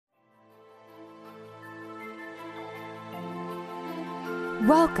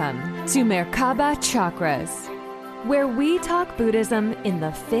Welcome to Merkaba Chakras, where we talk Buddhism in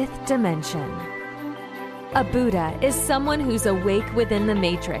the fifth dimension. A Buddha is someone who's awake within the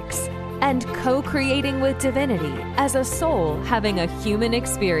matrix and co-creating with divinity as a soul having a human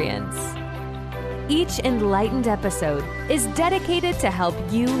experience. Each enlightened episode is dedicated to help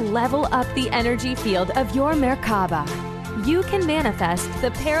you level up the energy field of your Merkaba. You can manifest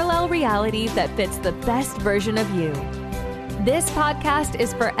the parallel reality that fits the best version of you. This podcast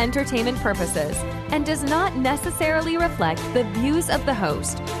is for entertainment purposes and does not necessarily reflect the views of the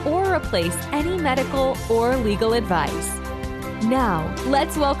host or replace any medical or legal advice. Now,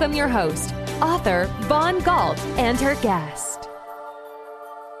 let's welcome your host, author Vaughn Galt, and her guest.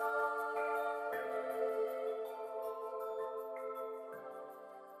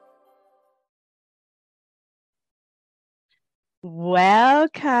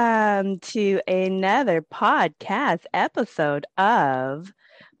 Welcome to another podcast episode of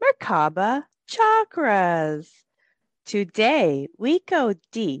Merkaba Chakras. Today, we go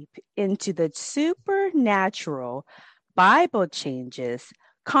deep into the supernatural Bible changes,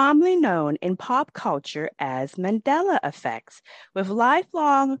 commonly known in pop culture as Mandela effects, with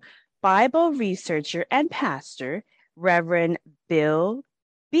lifelong Bible researcher and pastor, Reverend Bill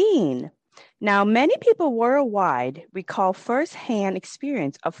Bean. Now, many people worldwide recall firsthand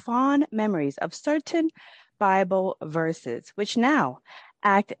experience of fond memories of certain Bible verses, which now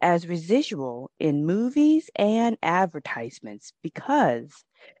act as residual in movies and advertisements because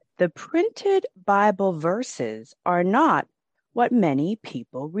the printed Bible verses are not what many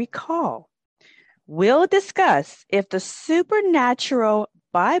people recall. We'll discuss if the supernatural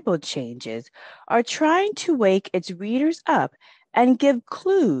Bible changes are trying to wake its readers up and give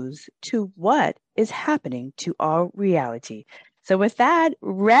clues to what is happening to our reality. So with that,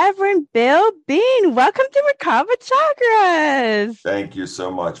 Reverend Bill Bean, welcome to Merkaba Chakras. Thank you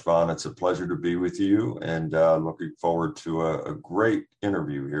so much, Vaughn. It's a pleasure to be with you and looking forward to a great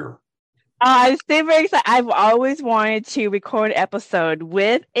interview here. I'm super excited. I've always wanted to record an episode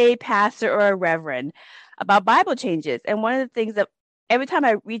with a pastor or a reverend about Bible changes. And one of the things that every time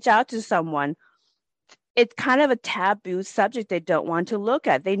I reach out to someone, it's kind of a taboo subject they don't want to look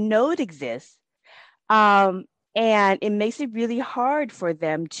at. They know it exists. And it makes it really hard for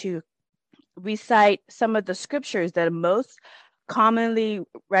them to recite some of the scriptures that are most commonly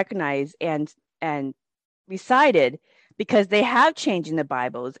recognized and recited because they have changed in the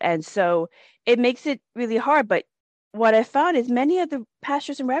Bibles. And so it makes it really hard. But what I found is many of the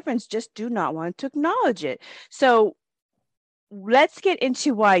pastors and reverends just do not want to acknowledge it. So let's get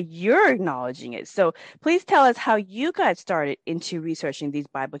into why you're acknowledging it. So please tell us how you got started into researching these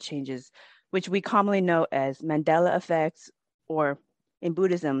Bible changes, which we commonly know as Mandela effects, or in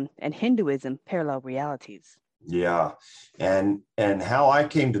Buddhism and Hinduism, parallel realities. Yeah, and how I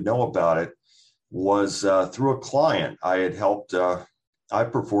came to know about it was through a client. I had helped, I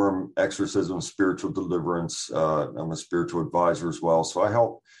perform exorcism, spiritual deliverance. I'm a spiritual advisor as well. So I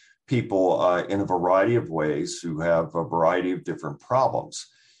help people in a variety of ways who have a variety of different problems.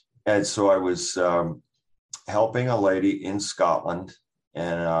 And so I was helping a lady in Scotland,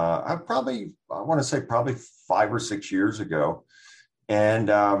 and I want to say probably 5 or 6 years ago.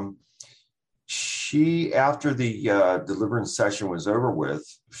 And she, after the deliverance session was over with,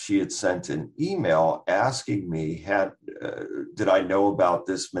 she had sent an email asking me, did I know about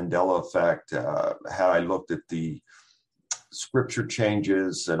this Mandela effect? Had I looked at the scripture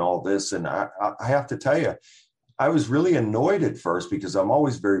changes and all this? And I have to tell you, I was really annoyed at first because I'm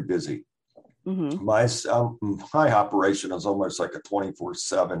always very busy. Mm-hmm. My operation is almost like a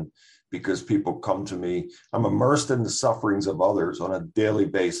 24/7 because people come to me. I'm immersed in the sufferings of others on a daily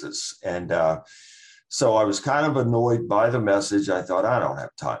basis. And so I was kind of annoyed by the message. I thought, I don't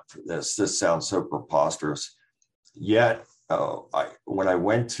have time for this. This sounds so preposterous. Yet, when I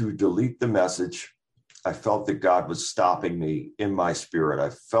went to delete the message, I felt that God was stopping me in my spirit. I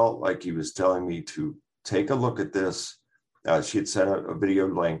felt like he was telling me to take a look at this. She had sent a video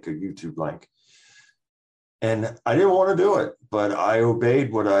link, a YouTube link. And I didn't want to do it, but I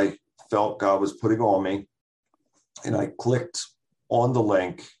obeyed what I felt God was putting on me. And I clicked on the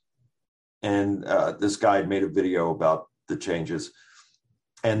link, and this guy had made a video about the changes.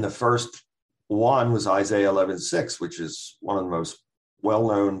 And the first one was Isaiah 11:6, which is one of the most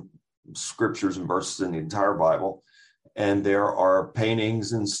well-known scriptures and verses in the entire Bible. And there are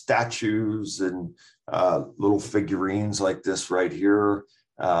paintings and statues and little figurines like this right here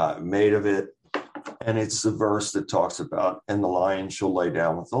made of it. And it's the verse that talks about, and the lion shall lay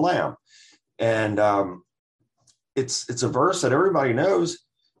down with the lamb. And it's a verse that everybody knows.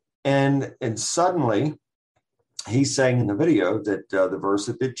 And suddenly he's saying in the video that the verse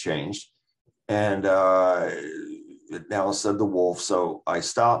had been changed, and it now said the wolf. So I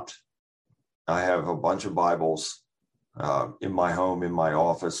stopped. I have a bunch of Bibles in my home, in my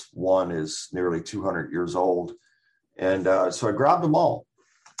office. One is nearly 200 years old. And so I grabbed them all.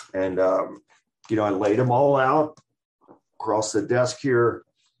 And, I laid them all out across the desk here.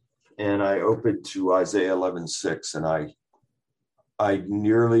 And I opened to Isaiah 11:6. And I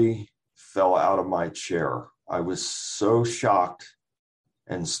nearly fell out of my chair. I was so shocked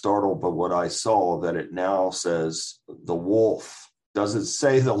and startled by what I saw that it now says the wolf. Doesn't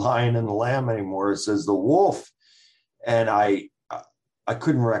say the lion and the lamb anymore. It says the wolf. And I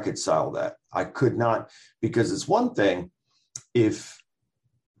couldn't reconcile that. I could not, because it's one thing if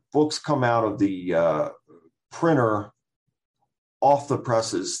books come out of the printer off the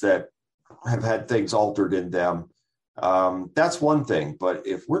presses that have had things altered in them. That's one thing. But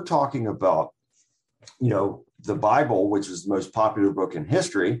if we're talking about, the Bible, which is the most popular book in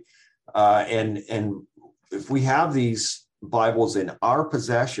history, and if we have these Bibles in our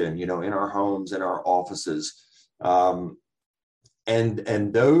possession, in our homes, in our offices, and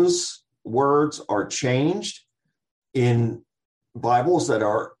those words are changed in Bibles that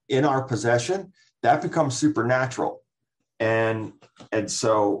are in our possession, that becomes supernatural. And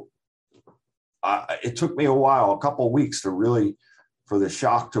so it took me a couple of weeks for the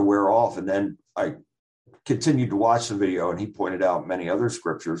shock to wear off. And then I continued to watch the video, and he pointed out many other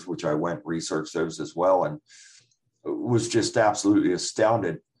scriptures, which I went research those as well, and was just absolutely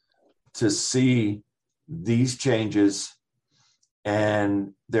astounded to see these changes.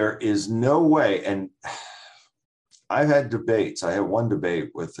 And there is no way, and I've had debates. I had one debate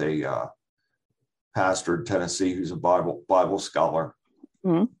with a pastor in Tennessee who's a Bible scholar.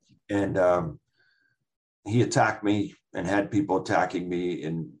 Mm-hmm. And he attacked me and had people attacking me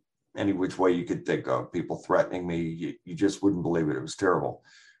in any which way you could think of, people threatening me. You just wouldn't believe it. It was terrible.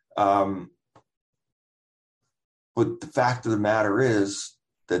 But the fact of the matter is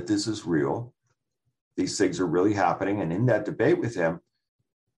that this is real. These things are really happening. And in that debate with him,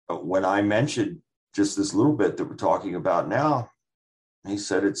 when I mentioned just this little bit that we're talking about now, he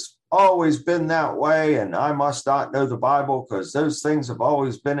said, it's always been that way, and I must not know the Bible because those things have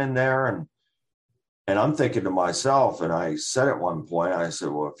always been in there. And I'm thinking to myself, and I said at one point, I said,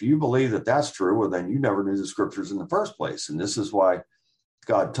 well, if you believe that that's true, well, then you never knew the scriptures in the first place. And this is why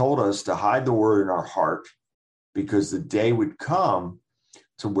God told us to hide the word in our heart, because the day would come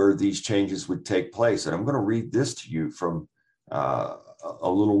to where these changes would take place. And I'm going to read this to you from a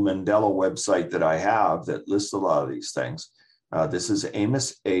little Mandela website that I have that lists a lot of these things. This is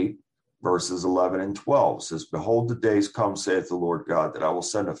Amos 8, verses 11 and 12. It says, behold, the days come, saith the Lord God, that I will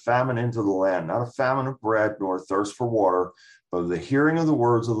send a famine into the land, not a famine of bread, nor thirst for water, but of the hearing of the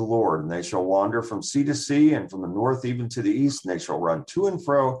words of the Lord. And they shall wander from sea to sea, and from the north even to the east, and they shall run to and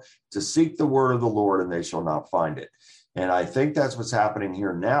fro to seek the word of the Lord, and they shall not find it. And I think that's what's happening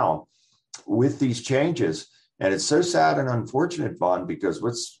here now with these changes. And it's so sad and unfortunate, Vaughn, because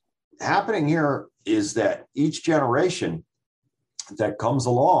what's happening here is that each generation that comes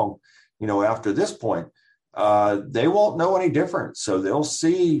along, after this point, they won't know any different. So they'll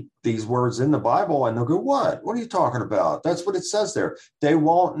see these words in the Bible and they'll go, what are you talking about? That's what it says there. They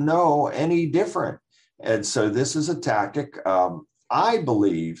won't know any different. And so this is a tactic. I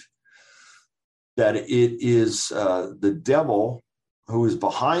believe that it is the devil who is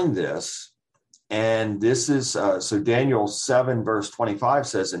behind this. And this is, so Daniel 7, verse 25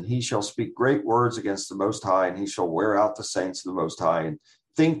 says, and he shall speak great words against the Most High, and he shall wear out the saints of the Most High, and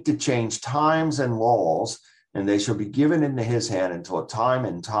think to change times and laws, and they shall be given into his hand until a time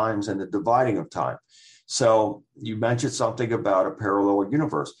and times and the dividing of time. So you mentioned something about a parallel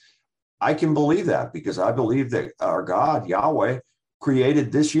universe. I can believe that because I believe that our God, Yahweh,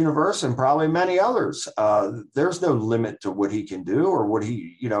 created this universe and probably many others. There's no limit to what he can do or what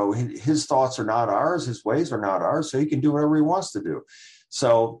his thoughts are not ours, his ways are not ours, so he can do whatever he wants to do.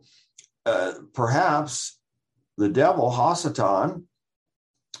 So perhaps the devil, Hasatan,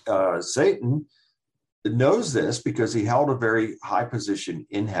 Satan, knows this because he held a very high position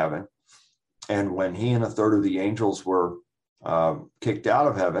in heaven. And when he and a third of the angels were kicked out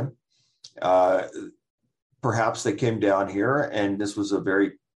of heaven, perhaps they came down here, and this was a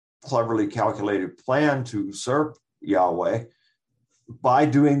very cleverly calculated plan to usurp Yahweh by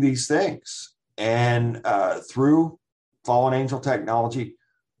doing these things. And through fallen angel technology,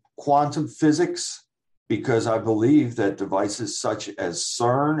 quantum physics, because I believe that devices such as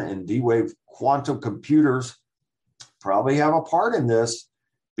CERN and D-Wave quantum computers probably have a part in this,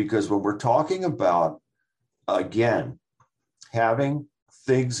 because when we're talking about, again, having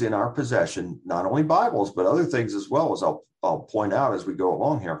things in our possession, not only Bibles, but other things as well, as I'll point out as we go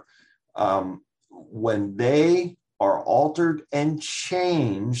along here, when they are altered and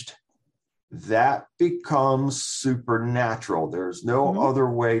changed, that becomes supernatural. There's no other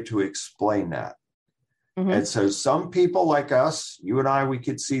way to explain that. And so some people like us, you and I, we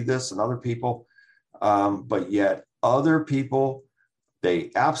could see this, and other people, but yet other people,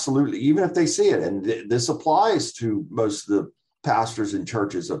 they absolutely, even if they see it, and this applies to most of the pastors and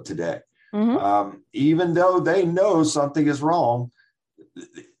churches of today, even though they know something is wrong,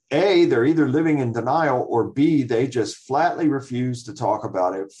 A, they're either living in denial, or B, they just flatly refuse to talk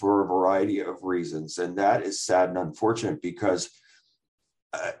about it for a variety of reasons. And that is sad and unfortunate, because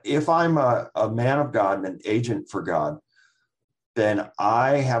if I'm a man of God and an agent for God, then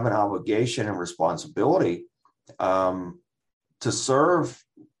I have an obligation and responsibility to serve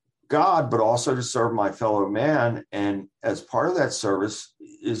God, but also to serve my fellow man. And as part of that service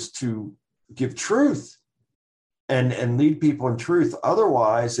is to give truth and lead people in truth.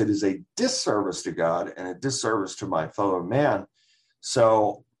 Otherwise, it is a disservice to God and a disservice to my fellow man.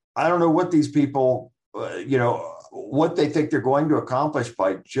 So I don't know what these people, what they think they're going to accomplish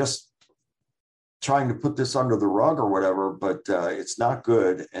by just trying to put this under the rug or whatever, but it's not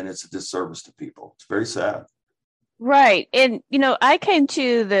good, and it's a disservice to people. It's very sad. Right. And, I came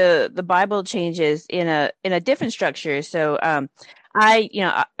to the Bible changes in a different structure. So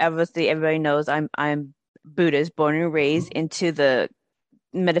obviously everybody knows I'm Buddhist, born and raised into the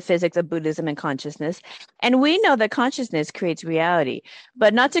metaphysics of Buddhism and consciousness. And we know that consciousness creates reality.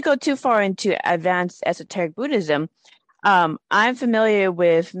 But not to go too far into advanced esoteric Buddhism, I'm familiar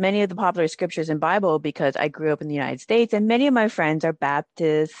with many of the popular scriptures in Bible because I grew up in the United States, and many of my friends are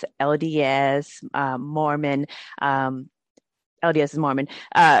Baptist, LDS, Mormon, LDS is Mormon,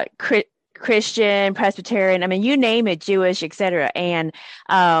 Christian, Presbyterian, I mean, you name it, Jewish, etc. And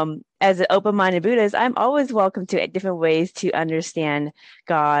as an open-minded Buddhist, I'm always welcome to different ways to understand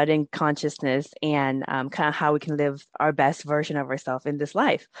God and consciousness, and kind of how we can live our best version of ourselves in this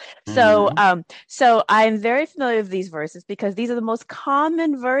life. So I'm very familiar with these verses because these are the most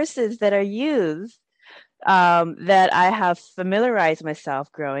common verses that are used, that I have familiarized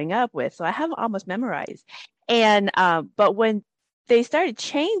myself growing up with. So I have almost memorized. And but when they started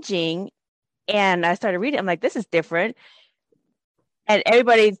changing, and I started reading, I'm like, this is different. And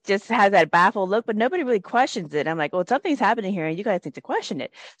everybody just has that baffled look, but nobody really questions it. I'm like, well, something's happening here, and you guys need to question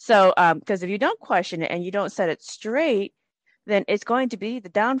it. So, because if you don't question it and you don't set it straight, then it's going to be the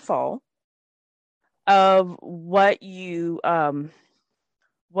downfall of what you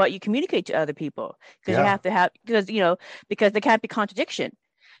communicate to other people. Because you have to have, because there can't be contradiction.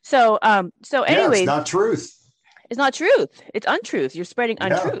 So, anyways, it's not truth. It's not truth. It's untruth. You're spreading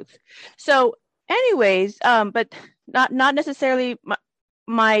untruth. So anyways, but not necessarily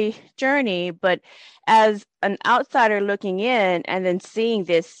my journey, but as an outsider looking in and then seeing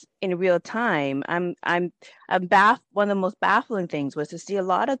this in real time, one of the most baffling things was to see a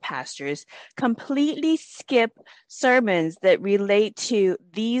lot of pastors completely skip sermons that relate to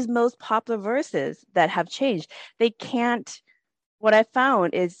these most popular verses that have changed. They can't. What I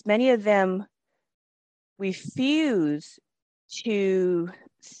found is many of them refuse to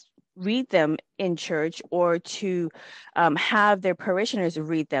read them in church, or to have their parishioners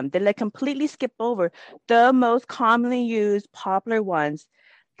read them. They completely skip over the most commonly used popular ones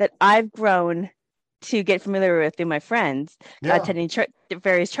that I've grown to get familiar with through my friends, attending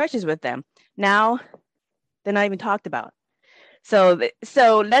various churches with them. Now they're not even talked about. So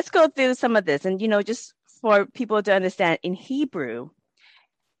let's go through some of this, and just for people to understand, in Hebrew,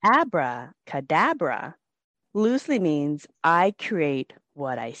 abracadabra loosely means I create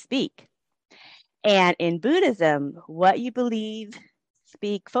what I speak. And in Buddhism, what you believe,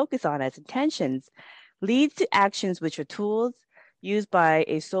 speak, focus on as intentions leads to actions which are tools used by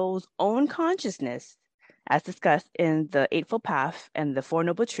a soul's own consciousness, as discussed in the Eightfold Path and the Four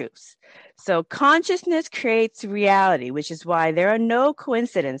Noble Truths. So consciousness creates reality, which is why there are no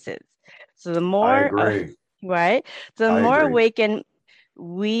coincidences. So the more, awakened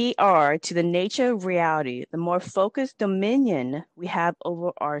we are to the nature of reality, the more focused dominion we have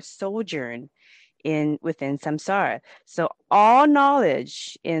over our sojourn within samsara. So all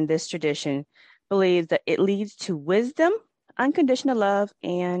knowledge in this tradition believes that it leads to wisdom, unconditional love,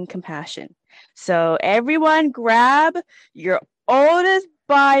 and compassion. So everyone grab your oldest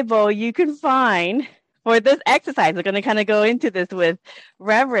Bible you can find for this exercise. We're going to kind of go into this with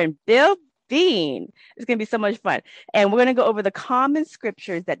Reverend Bill Bean. It's going to be so much fun. And we're going to go over the common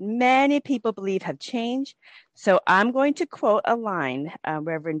scriptures that many people believe have changed. So I'm going to quote a line,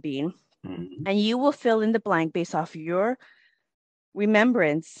 Reverend Bean, and you will fill in the blank based off your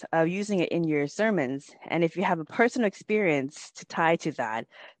remembrance of using it in your sermons. And if you have a personal experience to tie to that,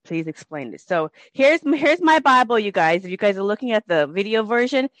 please explain it. So here's my Bible, you guys. If you guys are looking at the video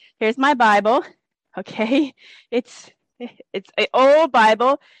version, here's my Bible. Okay, it's an old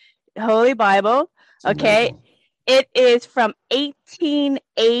Bible, Holy Bible. Okay, it is from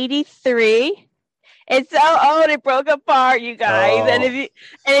 1883. It's so old it broke apart, you guys. And if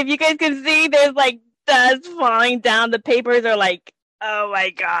you guys can see, there's like dust falling down. The papers are like, oh my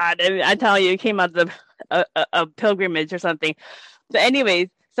God! I mean, I'm telling you, it came out of a pilgrimage or something. So, anyways,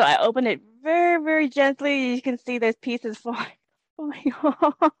 so I open it very, very gently. You can see there's pieces falling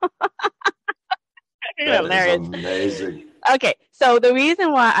off. That is amazing. Okay, so the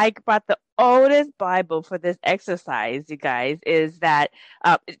reason why I brought the oldest Bible for this exercise, you guys, is that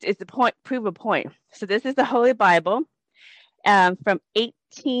it's the point, prove a point. So this is the Holy Bible from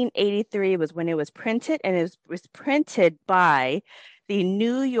 1883 was when it was printed, and it was printed by the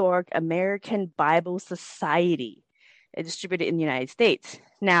New York American Bible Society, distributed in the United States.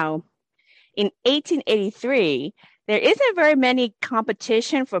 Now, in 1883, there isn't very many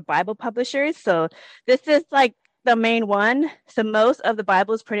competition for Bible publishers, so this is like the main one. So most of the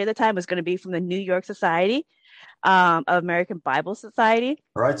Bibles printed at the time was going to be from the New York Society of American Bible Society.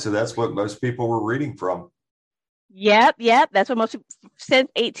 Right, so that's what most people were reading from. Yep. That's what most since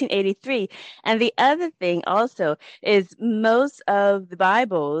 1883. And the other thing also is most of the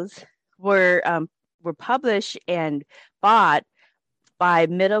Bibles were published and bought by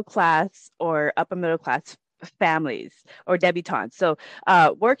middle class or upper middle class families or debutantes. So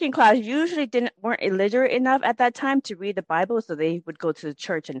working class usually weren't illiterate enough at that time to read the Bible, so they would go to the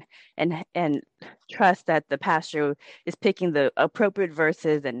church and trust that the pastor is picking the appropriate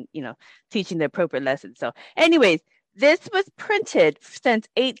verses and teaching the appropriate lessons. So anyways, this was printed since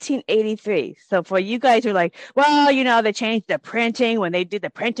 1883. So for you guys who are like, well, they changed the printing when they did the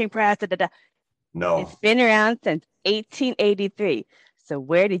printing press. No, it's been around since 1883. So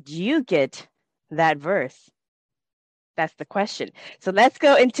where did you get that verse? That's the question. So let's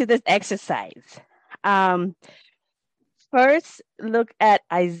go into this exercise. First, look at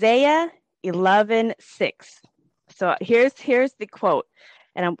Isaiah 11:6. So here's the quote,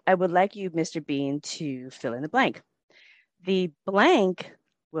 and I would like you, Mr. Bean, to fill in the blank. The blank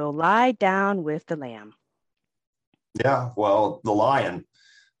will lie down with the lamb. Yeah, well, the lion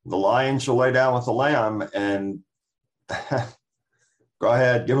shall lay down with the lamb, and go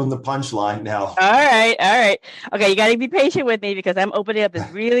ahead, give them the punchline now. All right. Okay, you got to be patient with me because I'm opening up this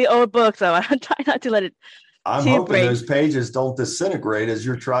really old book, so I'm trying not to let it. I'm hoping those pages don't disintegrate as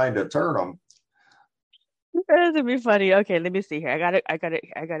you're trying to turn them. This would be funny. Okay, let me see here. I got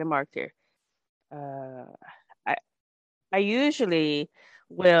it marked here. I usually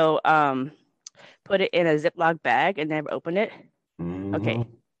will put it in a Ziploc bag and never open it. Mm-hmm. Okay. All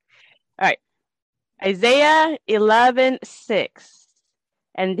right. Isaiah 11:6.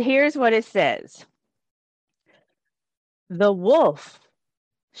 And here's what it says. The wolf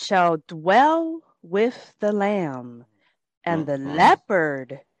shall dwell with the lamb, and the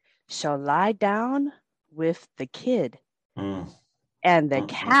leopard shall lie down with the kid, and the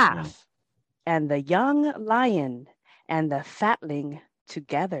calf, and the young lion, and the fatling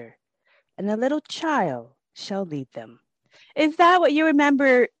together, and the little child shall lead them. Is that what you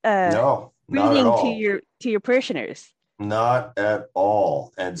remember no, reading to your parishioners? Not at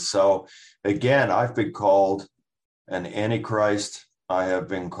all. And so, again, I've been called an antichrist. I have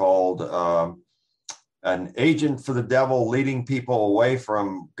been called an agent for the devil, leading people away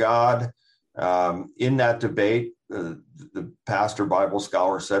from God. In that debate, the pastor Bible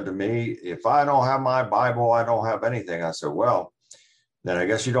scholar said to me, if I don't have my Bible, I don't have anything. I said, well, then I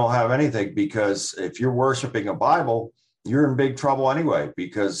guess you don't have anything, because if you're worshiping a Bible, you're in big trouble anyway,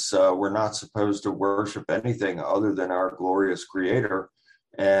 because we're not supposed to worship anything other than our glorious Creator.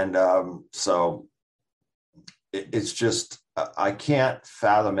 And so it's just, I can't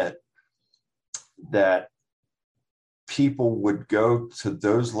fathom it that people would go to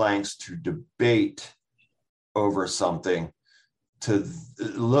those lengths to debate over something, to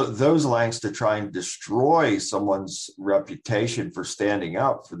those lengths to try and destroy someone's reputation for standing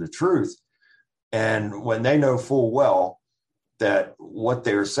up for the truth. And when they know full well that what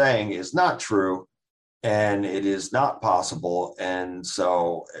they're saying is not true and it is not possible. And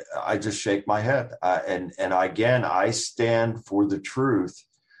so I just shake my head. And again, I stand for the truth.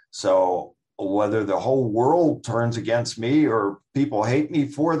 So whether the whole world turns against me or people hate me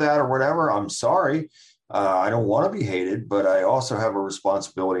for that or whatever, I'm sorry. I don't want to be hated, but I also have a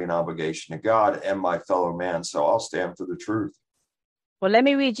responsibility and obligation to God and my fellow man. So I'll stand for the truth. Well, let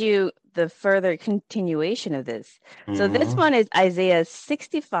me read you the further continuation of this. So this Mhm. one is Isaiah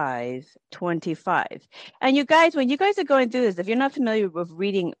 65:25. And you guys, when you guys are going through this, if you're not familiar with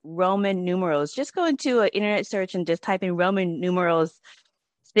reading Roman numerals, just go into an internet search and just type in Roman numerals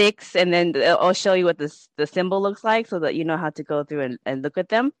 6, and then I'll show you what the symbol looks like so that you know how to go through and look at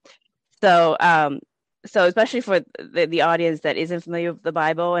them. So so especially for the audience that isn't familiar with the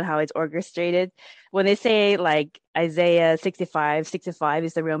Bible and how it's orchestrated, when they say like Isaiah 65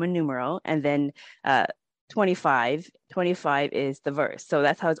 is the Roman numeral, and then 25 is the verse. So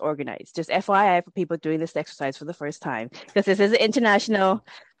that's how it's organized. Just FYI for people doing this exercise for the first time, because this is an international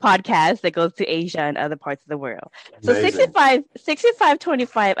podcast that goes to Asia and other parts of the world. So Amazing.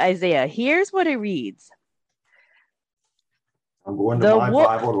 25 Isaiah, here's what it reads. I'm going to my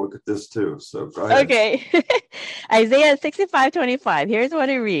Bible to look at this too. So go ahead. Okay. Isaiah 65:25. Here's what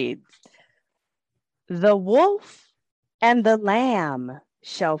it reads. The wolf and the lamb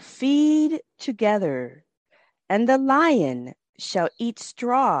shall feed together, and the lion shall eat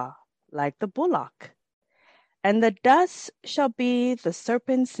straw like the bullock, and the dust shall be the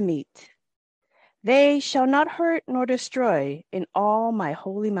serpent's meat. They shall not hurt nor destroy in all my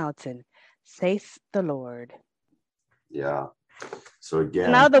holy mountain, saith the Lord. Yeah. So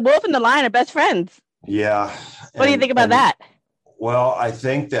again, now the wolf and the lion are best friends. Yeah. What do you think about that? Well, I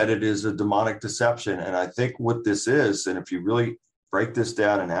think that it is a demonic deception. And I think what this is, and if you really break this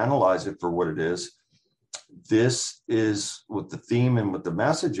down and analyze it for what it is, this is what the theme and what the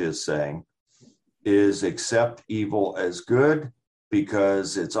message is saying is accept evil as good,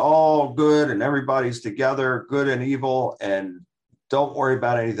 because it's all good and everybody's together, good and evil, and don't worry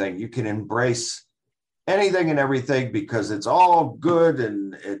about anything. You can embrace anything and everything because it's all good,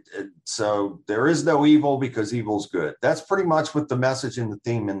 and so there is no evil because evil's good. That's pretty much what the message and the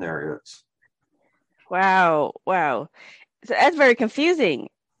theme in there is. Wow. So that's very confusing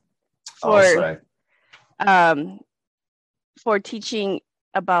for teaching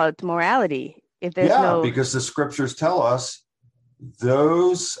about morality. If there's because the scriptures tell us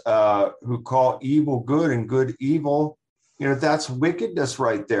those who call evil good and good evil, that's wickedness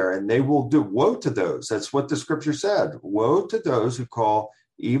right there. And they will do woe to those. That's what the scripture said. Woe to those who call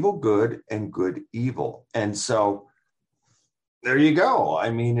evil good and good evil. And so there you go. I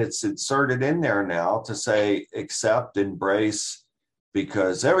mean, it's inserted in there now to say accept, embrace,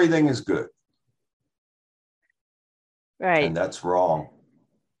 because everything is good. Right. And that's wrong.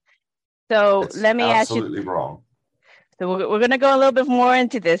 So let me ask you. Absolutely wrong. So we're going to go a little bit more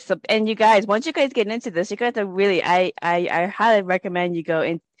into this. So, and you guys, once you guys get into this, you guys are really, I highly recommend you go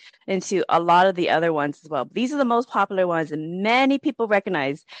into a lot of the other ones as well. These are the most popular ones and many people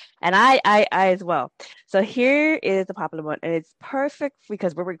recognize, and I as well. So here is the popular one, and it's perfect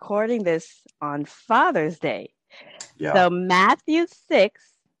because we're recording this on Father's Day. Yeah. So Matthew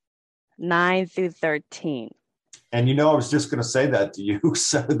 6:9-13. And I was just going to say that to you.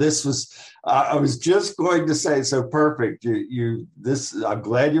 So this was, I was just going to say, so perfect. I'm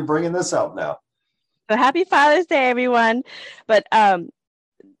glad you're bringing this up now. So happy Father's Day, everyone. But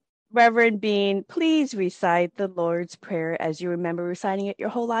Reverend Bean, please recite the Lord's Prayer as you remember reciting it your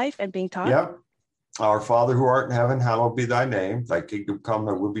whole life and being taught. Yep. Our Father who art in heaven, hallowed be thy name. Thy kingdom come,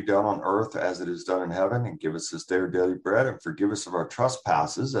 thy will be done on earth as it is done in heaven. And give us this day our daily bread, and forgive us of our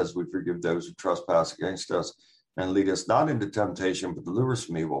trespasses as we forgive those who trespass against us. And lead us not into temptation, but deliver us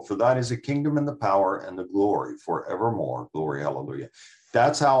from evil. For thine is the kingdom and the power and the glory forevermore. Glory, hallelujah.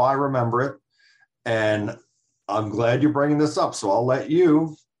 That's how I remember it. And I'm glad you're bringing this up. So I'll let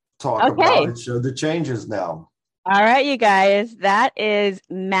you talk about it, show the changes now. All right, you guys. That is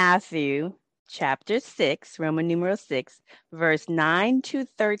Matthew chapter 6, Roman numeral 6, verse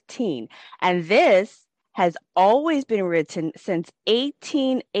 9-13. And this has always been written since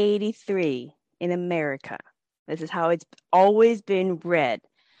 1883 in America. This is how it's always been read.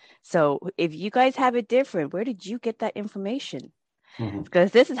 So if you guys have it different, where did you get that information? Mm-hmm.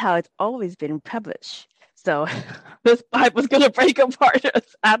 Because this is how it's always been published. So this Bible's going to break apart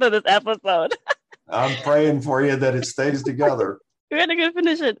out of this episode. I'm praying for you that it stays together. We're going to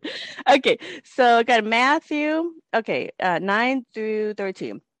finish it. Okay, so got Matthew,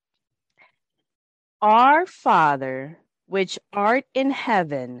 9-13. Our Father, which art in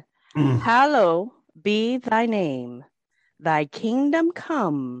heaven, hallowed be thy name. Thy kingdom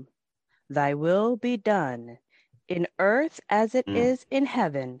come, thy will be done, in earth as it is in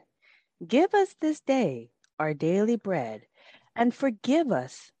heaven. Give us this day our daily bread, and forgive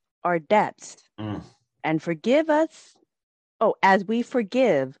us our debts, and forgive us, as we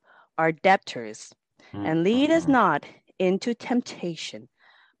forgive our debtors, and lead us not into temptation,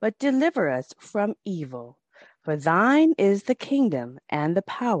 but deliver us from evil. For thine is the kingdom and the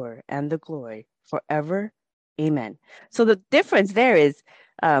power and the glory forever. Amen. So the difference there is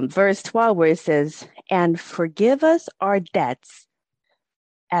verse 12, where it says, and forgive us our debts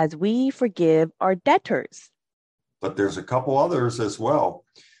as we forgive our debtors. But there's a couple others as well.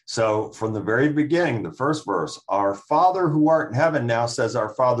 So from the very beginning, the first verse, our Father who art in heaven, now says our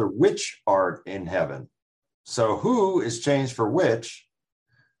Father which art in heaven. So who is changed for which,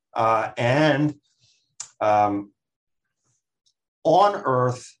 and on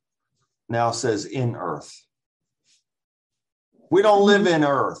earth now says in earth. We don't live in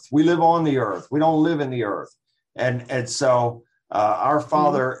earth. We live on the earth. We don't live in the earth. And so our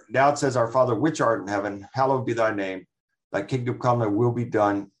Father, now it says our Father which art in heaven, hallowed be thy name. Thy kingdom come, thy will be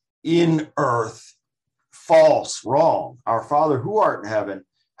done in earth. False, wrong. Our Father who art in heaven,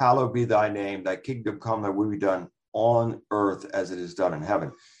 hallowed be thy name. Thy kingdom come, thy will be done on earth as it is done in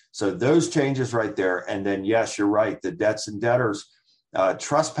heaven. So those changes right there. And then, yes, you're right. The debts and debtors,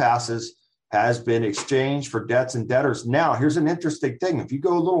 trespasses has been exchanged for debts and debtors. Now, here's an interesting thing. If you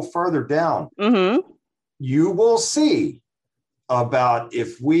go a little further down, you will see about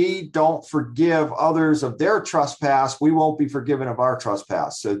if we don't forgive others of their trespass, we won't be forgiven of our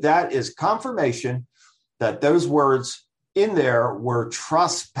trespass. So that is confirmation that those words in there were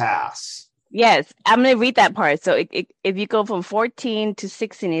trespass. Yes, I'm going to read that part. So if you go from 14 to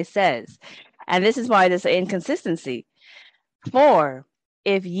 16, it says, and this is why there's an inconsistency. For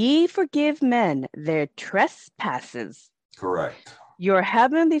if ye forgive men their trespasses, correct, your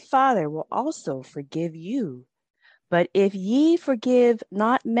heavenly Father will also forgive you. But if ye forgive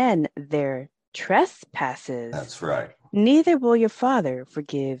not men their trespasses, that's right, neither will your Father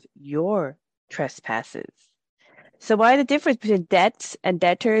forgive your trespasses. So why the difference between debts and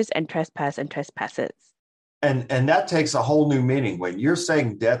debtors and trespasses? And that takes a whole new meaning. When you're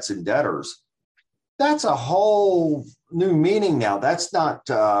saying debts and debtors, that's a whole new meaning now. That's not,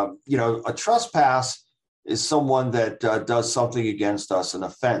 a trespass is someone that does something against us, an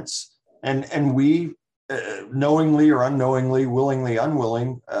offense. And we knowingly or unknowingly, willingly,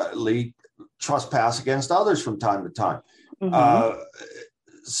 unwillingly trespass against others from time to time.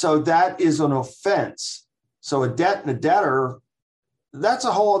 So that is an offense. So a debt and a debtor, that's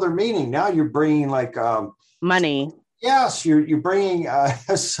a whole other meaning. Now you're bringing like money. Yes, you're bringing.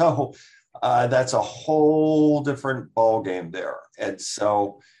 So that's a whole different ball game there. And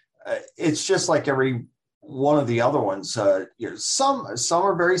so it's just like every one of the other ones. Some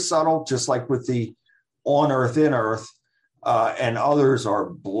are very subtle, just like with the on earth, in earth, and others are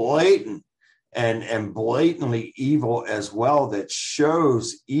blatant. And blatantly evil as well, that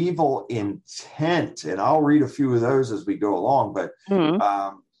shows evil intent. And I'll read a few of those as we go along. But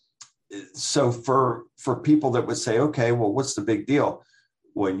so for people that would say, okay, well, what's the big deal?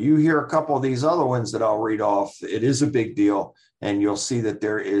 When you hear a couple of these other ones that I'll read off, it is a big deal. And you'll see that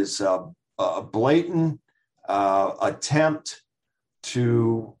there is a blatant attempt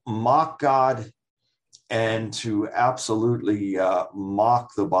to mock God and to absolutely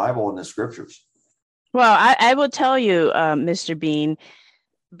mock the Bible and the scriptures. Well, I will tell you, Mr. Bean,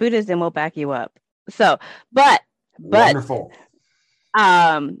 Buddhism will back you up. So, but wonderful.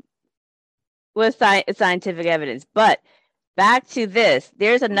 With scientific evidence. But back to this,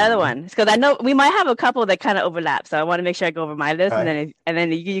 there's another one, because I know we might have a couple that kind of overlap. So I want to make sure I go over my list, and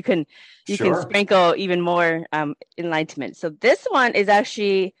then you can sprinkle even more enlightenment. So this one is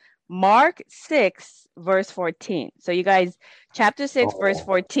actually Mark 6, verse 14. So you guys, chapter 6, verse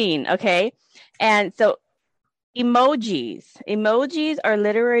 14. Okay. And so emojis are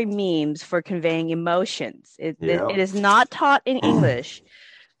literary memes for conveying emotions. It is not taught in English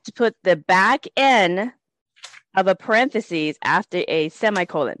to put the back end of a parentheses after a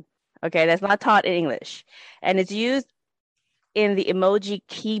semicolon. Okay. That's not taught in English. And it's used in the emoji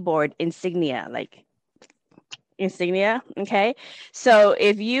keyboard insignia, okay? So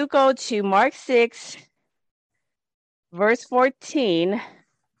if you go to Mark 6, verse 14,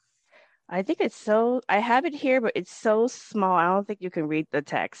 I think I have it here, but it's so small, I don't think you can read the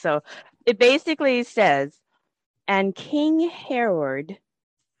text. So it basically says, and King Herod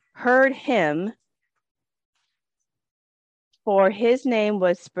heard him, for his name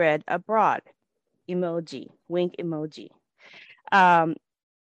was spread abroad. Emoji, wink emoji.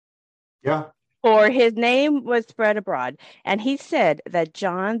 For his name was spread abroad, and he said that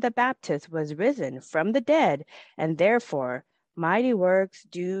John the Baptist was risen from the dead, and therefore mighty works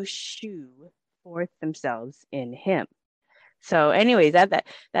do shew forth themselves in him. So, anyways, that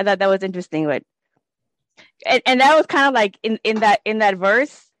was interesting. But and that was kind of like in that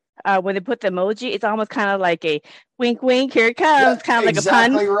verse. when they put the emoji, it's almost kind of like a wink, wink. Here it comes, Yeah, kind of like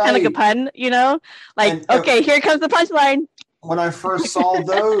exactly a pun, right. kind of like a pun. Like okay, here comes the punchline. When I first saw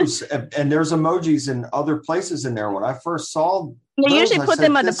those, and there's emojis in other places in there. When I first saw they those, usually put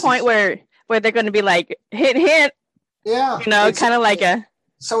them at the point where they're going to be like hint, yeah, kind of like a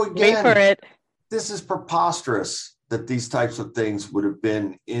so again, wait for it. This is preposterous that these types of things would have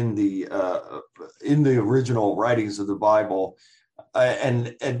been in the original writings of the Bible,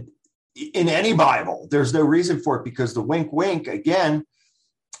 and in any Bible. There's no reason for it, because the wink, wink again.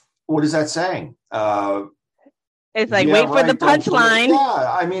 What is that saying? It's like wait for the punchline.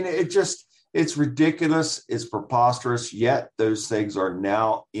 Yeah, I mean, it's ridiculous. It's preposterous. Yet those things are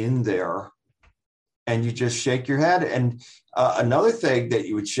now in there, and you just shake your head. And another thing that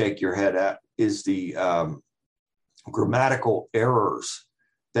you would shake your head at is the grammatical errors.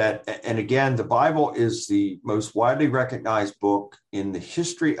 And again, the Bible is the most widely recognized book in the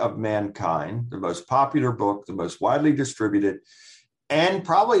history of mankind, the most popular book, the most widely distributed, and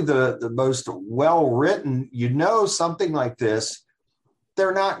probably the most well-written. Something like this,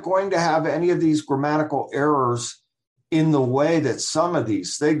 they're not going to have any of these grammatical errors in the way that some of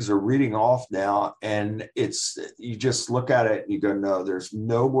these things are reading off now. And you just look at it and you go, no, there is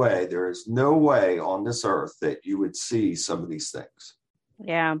no way on this earth that you would see some of these things.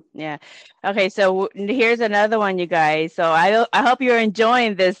 Yeah. Okay, so here's another one, you guys. So I hope you're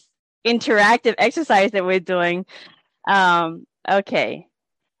enjoying this interactive exercise that we're doing. Okay.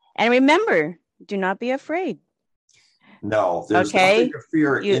 And remember, do not be afraid. No, there's nothing to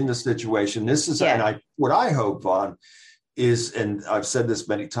fear in the situation. This is, what I hope, Vaughn, is, and I've said this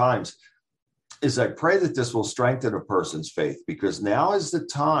many times, is I pray that this will strengthen a person's faith, because now is the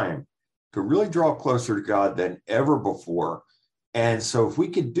time to really draw closer to God than ever before. And so if we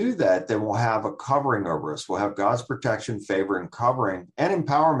could do that, then we'll have a covering over us. We'll have God's protection, favor, and covering, and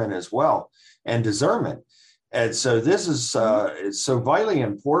empowerment as well, and discernment. And so this is it's so vitally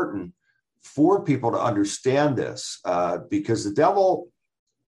important for people to understand this, because the devil,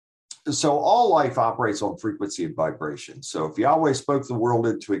 so all life operates on frequency and vibration. So if Yahweh spoke the world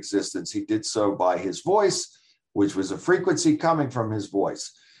into existence, he did so by his voice, which was a frequency coming from his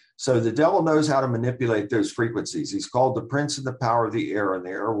voice. So the devil knows how to manipulate those frequencies. He's called the prince of the power of the air and the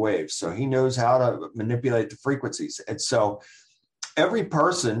airwaves. So he knows how to manipulate the frequencies. And so every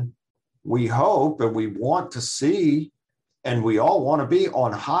person, we hope and we want to see, and we all want to be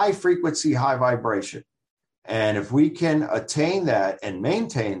on high frequency, high vibration. And if we can attain that and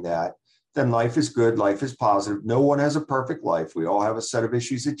maintain that, then life is good, life is positive. No one has a perfect life. We all have a set of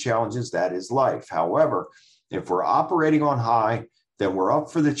issues and challenges. That is life. However, if we're operating on high, then we're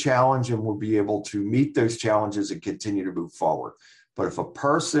up for the challenge, and we'll be able to meet those challenges and continue to move forward. But if a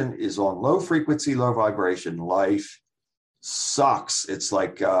person is on low frequency, low vibration, life sucks. It's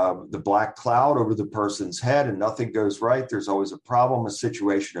like the black cloud over the person's head, and nothing goes right. There's always a problem, a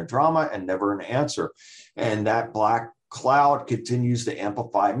situation, a drama, and never an answer. And that black cloud continues to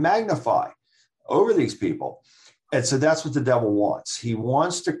amplify, magnify over these people. And so that's what the devil wants. He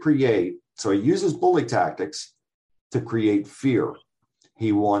wants to create, so he uses bully tactics to create fear.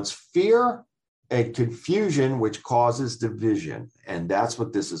 He wants fear and confusion, which causes division. And that's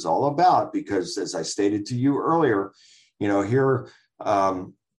what this is all about, because as I stated to you earlier, here I've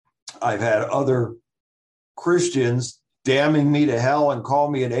had other Christians damning me to hell and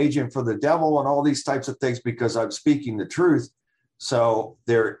call me an agent for the devil and all these types of things because I'm speaking the truth. So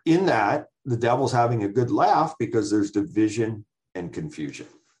they're in that. The devil's having a good laugh because there's division and confusion.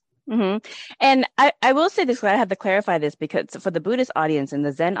 Mm-hmm. And I will say this, I have to clarify this, because for the Buddhist audience and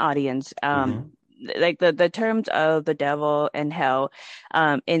the Zen audience, like the terms of the devil and hell,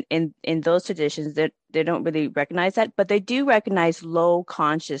 in those traditions, they don't really recognize that, but they do recognize low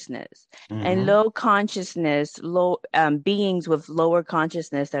consciousness, and low consciousness, beings with lower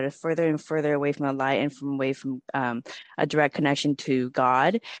consciousness that are further and further away from the light and away from a direct connection to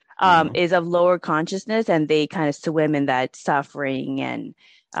God, is of lower consciousness, and they kind of swim in that suffering and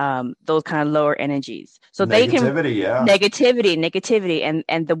those kind of lower energies. So they can negativity,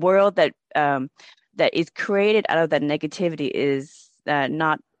 and the world that is created out of that negativity is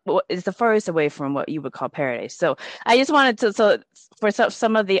is the furthest away from what you would call paradise. So I just wanted to, so for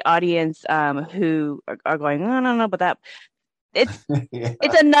some of the audience who are going, no, but that it's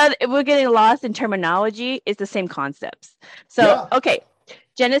it's another, we're getting lost in terminology. It's the same concepts. So okay,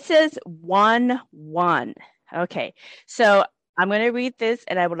 Genesis 1:1. Okay, so I'm going to read this,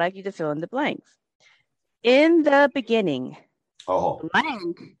 and I would like you to fill in the blanks. In the beginning,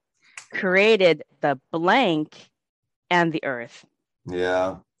 blank created the blank and the earth.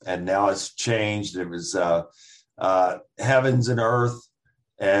 Yeah, and now it's changed. It was heavens and earth,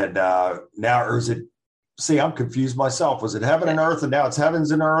 And now, or is it, see, I'm confused myself. Was it heaven and earth, and now it's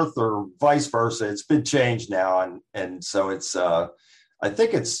heavens and earth, or vice versa? It's been changed now. And so it's, I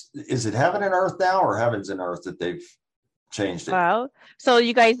think is it heaven and earth now, or heavens and earth that they've changed it? Well, so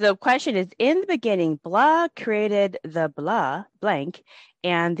you guys, the question is, in the beginning, blah created the blah blank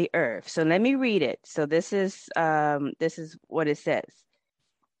and the earth. So let me read it. So this is what it says.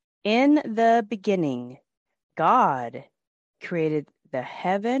 In the beginning, God created the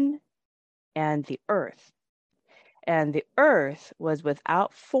heaven and the earth was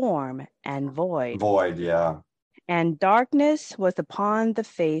without form and void. Void, yeah. And darkness was upon the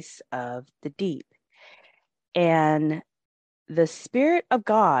face of the deep. And the Spirit of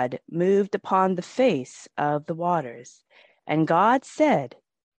God moved upon the face of the waters. And God said,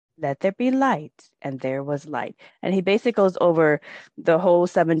 let there be light, and there was light. And he basically goes over the whole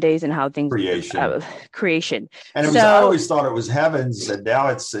 7 days and how things creation. And it was, I always thought it was heavens, and now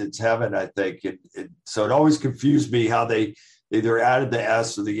it's heaven, I think. So it always confused me how they either added the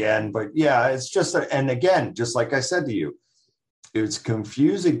S or the N. But yeah, it's just, and again, just like I said to you, it's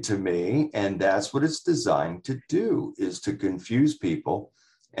confusing to me, and that's what it's designed to do, is to confuse people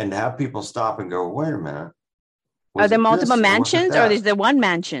and have people stop and go, wait a minute. Are there multiple mansions, or is there one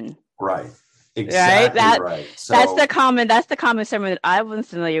mansion? Right. Exactly right. So, that's the common sermon that I was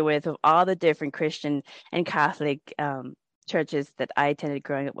familiar with of all the different Christian and Catholic churches that I attended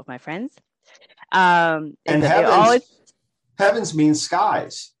growing up with my friends. And heavens means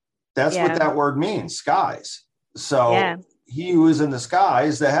skies. That's what that word means, skies. So he who is in the sky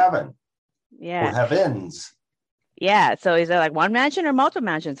is the heaven. Yeah. Or heavens. Yeah. So is there like one mansion or multiple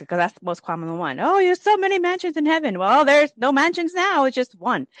mansions? Because that's the most common one. Oh, there's so many mansions in heaven. Well, there's no mansions now. It's just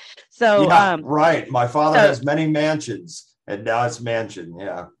one. So right. My father has many mansions, and now it's mansion.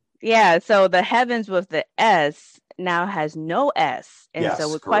 Yeah. Yeah. So the heavens with the S now has no S. And yes, so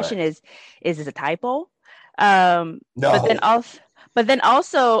the correct. question is this a typo? No. But then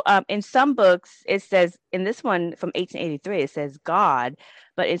also in some books, it says, in this one from 1883, it says God,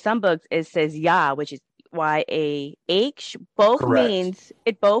 but in some books it says Yah, which is Y-A-H. Both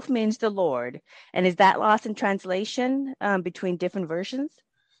means the Lord. And is that lost in translation between different versions?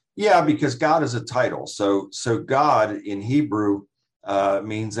 Yeah, because God is a title. So God in Hebrew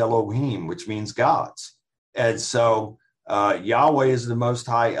means Elohim, which means gods. And so Yahweh is the Most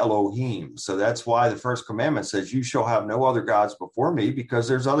High Elohim. So that's why the first commandment says, you shall have no other gods before me, because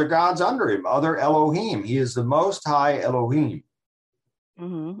there's other gods under him, other Elohim. He is the Most High Elohim.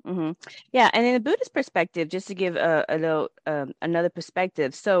 Mm-hmm, mm-hmm. Yeah. And in a Buddhist perspective, just to give a little another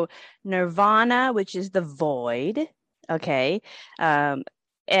perspective. So nirvana, which is the void. Okay. And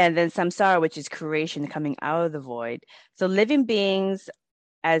then samsara, which is creation coming out of the void. So living beings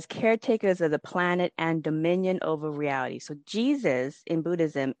as caretakers of the planet and dominion over reality. So Jesus in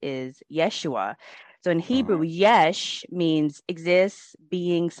Buddhism is Yeshua. So in Hebrew, Yesh means exists,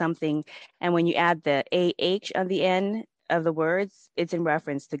 being, something. And when you add the AH on the end of the words, it's in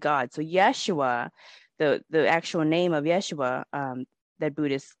reference to God. So Yeshua, the actual name of Yeshua, that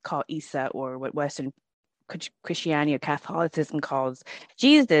Buddhists call Isa, or what Western Christianity or Catholicism calls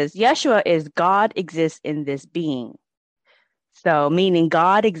Jesus, Yeshua is God exists in this being. So meaning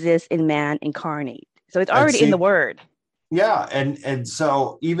God exists in man incarnate. So it's already in the word. Yeah. And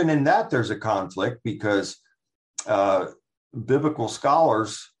so even in that, there's a conflict, because biblical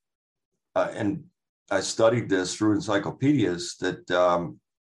scholars, and I studied this through encyclopedias, that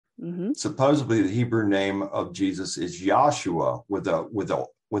supposedly the Hebrew name of Jesus is Yahshua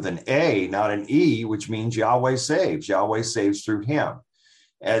with an A, not an E, which means Yahweh saves. Yahweh saves through him.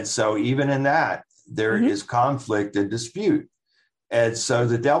 And so even in that, there is conflict and dispute. And so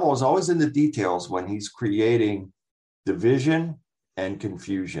the devil is always in the details when he's creating division and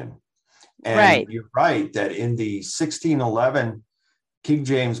confusion. And you're right that in the 1611 King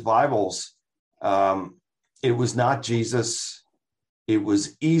James Bibles, it was not Jesus, it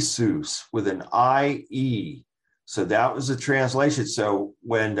was Jesus with an I-E. So that was a translation. So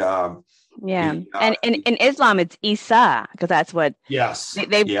when and in Islam it's Isa, because that's what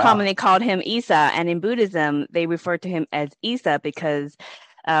they commonly called him, Isa, and in Buddhism they refer to him as Isa because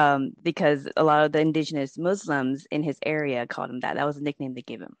a lot of the indigenous Muslims in his area called him that. That was a nickname they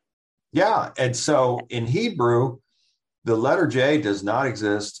gave him. Yeah, and so in Hebrew, the letter J does not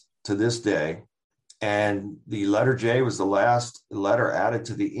exist to this day, and the letter J was the last letter added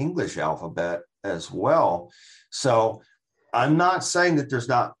to the English alphabet as well. So I'm not saying that there's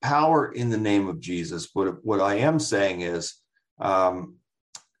not power in the name of Jesus, but what I am saying is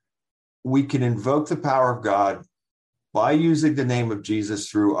we can invoke the power of God by using the name of Jesus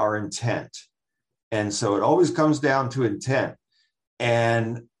through our intent. And so it always comes down to intent.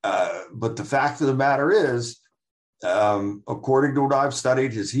 But the fact of the matter is, according to what I've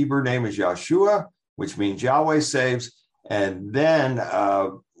studied, his Hebrew name is Yahshua, which means Yahweh saves. And then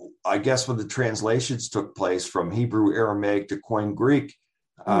I guess when the translations took place from Hebrew, Aramaic to Koine Greek,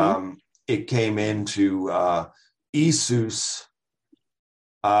 it came into Isus.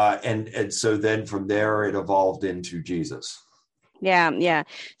 And so then from there, it evolved into Jesus. Yeah.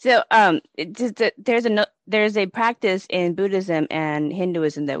 So there's a practice in Buddhism and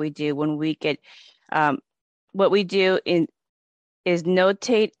Hinduism that we do when we get what we do is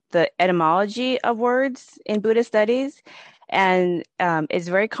notate the etymology of words in Buddhist studies, and it's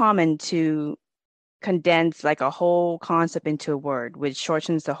very common to condense like a whole concept into a word, which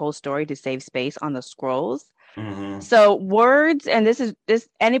shortens the whole story to save space on the scrolls. So words, and this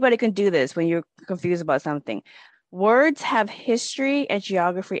anybody can do this when you're confused about something. Words have history and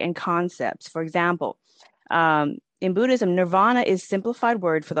geography and concepts. For example, in Buddhism, nirvana is a simplified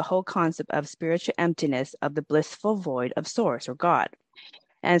word for the whole concept of spiritual emptiness of the blissful void of source or God.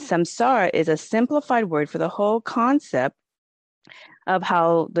 And samsara is a simplified word for the whole concept of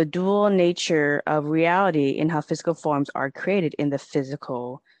how the dual nature of reality and how physical forms are created in the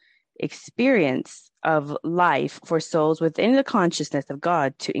physical experience of life for souls within the consciousness of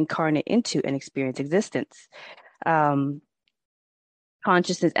God to incarnate into and experience existence,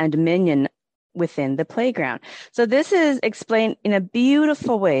 consciousness and dominion within the playground. So this is explained in a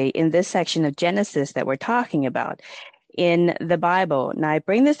beautiful way in this section of Genesis that we're talking about in the Bible. Now I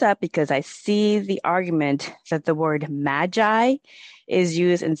bring this up because I see the argument that the word magi is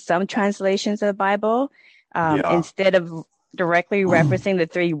used in some translations of the Bible instead of directly referencing the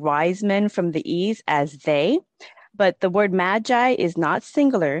three wise men from the east as they. But the word magi is not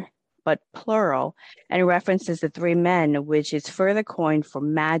singular, but plural, and references the three men, which is further coined for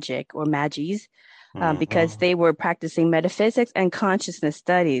magic or magis, because they were practicing metaphysics and consciousness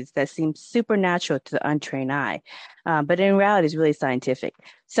studies that seem supernatural to the untrained eye. But in reality, it's really scientific.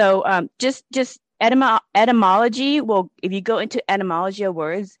 So just etymology if you go into etymology of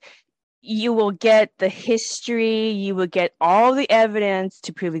words, you will get the history, you will get all the evidence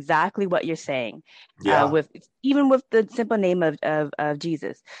to prove exactly what you're saying. With the simple name of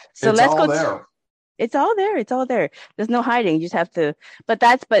Jesus. So it's let's all go. There. It's all there. It's all there. There's no hiding. You just have to. But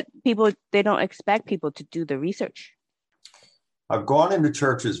people. They don't expect people to do the research. I've gone into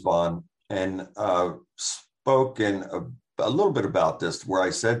churches, Vaughn, and spoken a little bit about this, where I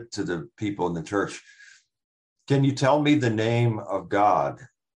said to the people in the church, "Can you tell me the name of God?"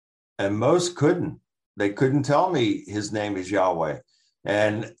 And most couldn't. They couldn't tell me his name is Yahweh.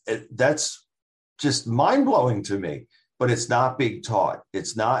 And that's just mind-blowing to me. But it's not being taught.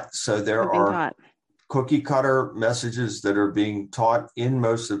 It's not. So there are cookie cutter messages that are being taught in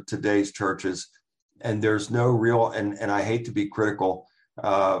most of today's churches. And there's no real, and I hate to be critical,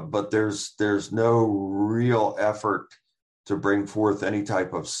 but there's no real effort to bring forth any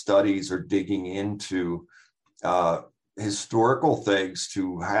type of studies or digging into historical things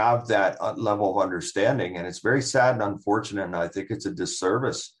to have that level of understanding. And it's very sad and unfortunate. And I think it's a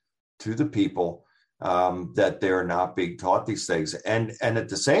disservice to the people that they're not being taught these things. And at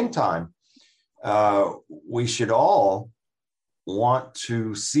the same time, we should all want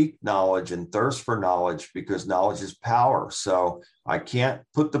to seek knowledge and thirst for knowledge, because knowledge is power. So I can't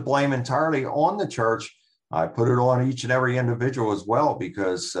put the blame entirely on the church. I put it on each and every individual as well,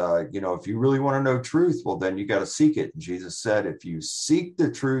 because, if you really want to know truth, well, then you got to seek it. And Jesus said, if you seek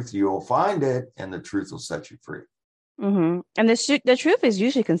the truth, you'll find it, and the truth will set you free. Mm-hmm. And the truth is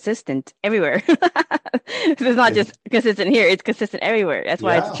usually consistent everywhere. It's not just consistent here, it's consistent everywhere. That's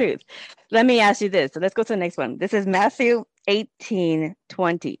why it's truth. Let me ask you this. So let's go to the next one. This is Matthew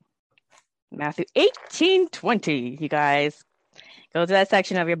 18:20. Matthew 18:20, you guys. Go to that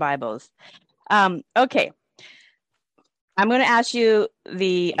section of your Bibles. Okay. I'm going to ask you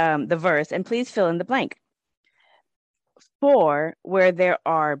the verse, and please fill in the blank. For where there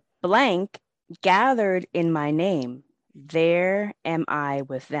are blank gathered in my name, there am I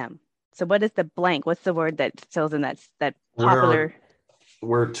with them. So what is the blank? What's the word that fills in that popular?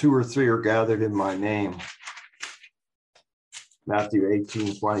 Where two or three are gathered in my name. Matthew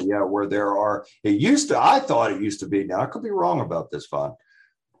 18:20. Yeah, where there are. I thought it used to be. Now I could be wrong about this, Vaughn.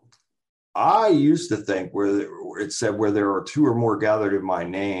 I used to think where it said where there are two or more gathered in my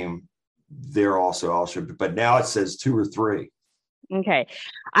name, there also should be. But now it says two or three. Okay.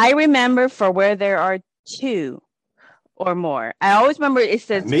 I remember for where there are two or more. I always remember it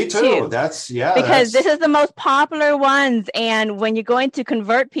says me too. Two. Because this is the most popular ones. And when you're going to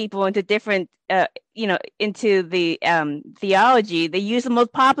convert people into different, into the theology, they use the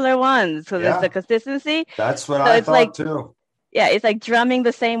most popular ones. So there's the consistency. That's what I thought too. Yeah, it's like drumming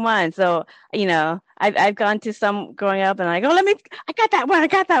the same one. So, I've gone to some growing up and I go, I got that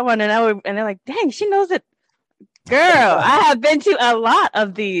one. And they're like, dang, she knows it. Girl, I have been to a lot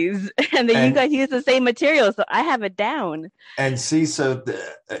of these and then you guys use the same material. So I have it down. And see, so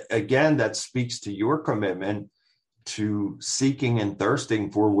again, that speaks to your commitment to seeking and thirsting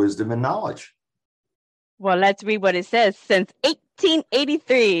for wisdom and knowledge. Well, let's read what it says. Since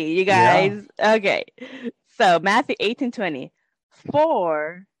 1883, you guys. Yeah. Okay. So Matthew 18:20.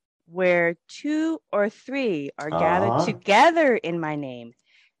 For where 2 or 3 are gathered together in my name,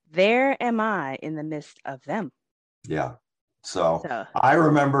 there am I in the midst of them. Yeah. So I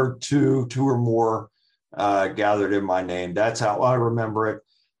remember two or more gathered in my name. That's how I remember it.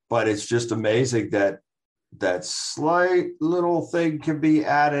 But it's just amazing that slight little thing can be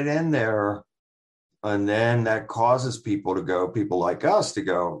added in there. And then that causes people like us to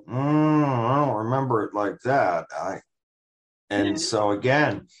go, I don't remember it like that. And so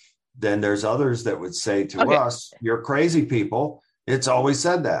again, then there's others that would say to us, you're crazy people. It's always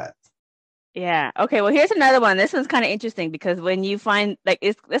said that. Yeah. Okay. Well, here's another one. This one's kind of interesting because when you find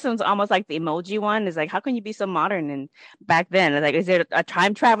this one's almost like the emoji one. Is like, how can you be so modern? And back then, like, is there a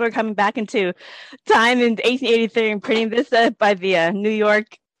time traveler coming back into time in 1883 and printing this by the New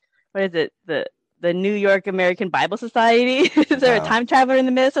York? What is it? The New York American Bible Society? Is there a time traveler in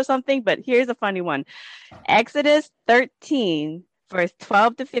the midst or something? But here's a funny one. Exodus 13, verse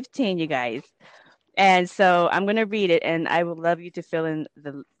 12 to 15, you guys. And so I'm going to read it, and I would love you to fill in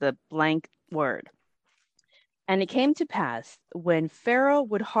the blank word. And it came to pass, when Pharaoh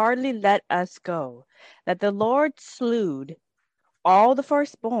would hardly let us go, that the Lord slew all the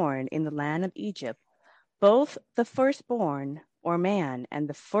firstborn in the land of Egypt, both the firstborn or man and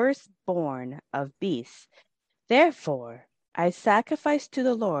the firstborn of beasts. Therefore, I sacrifice to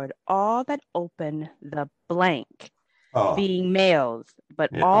the Lord all that open the blank, being males,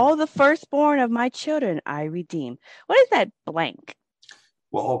 but all the firstborn of my children I redeem. What is that blank?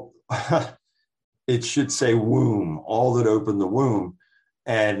 Well, it should say womb, all that open the womb.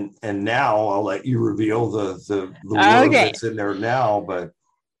 And now I'll let you reveal the word that's in there now. But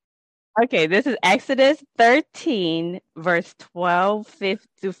okay, this is Exodus 13, verse 12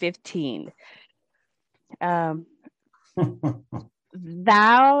 through 15.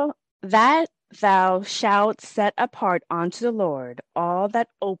 Thou shalt set apart unto the Lord all that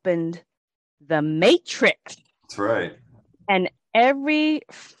opened the matrix. That's right. And every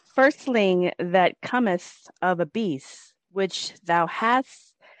firstling that cometh of a beast, which thou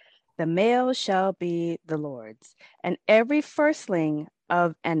hast, the male shall be the Lord's. And every firstling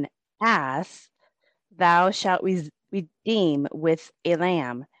of an ass, thou shalt redeem with a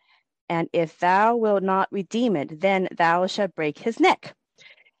lamb. And if thou wilt not redeem it, then thou shalt break his neck.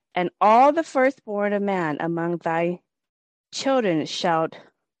 And all the firstborn of man among thy children shalt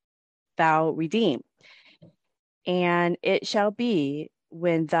thou redeem. And it shall be,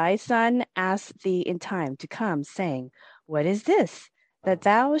 when thy son asks thee in time to come, saying, What is this? That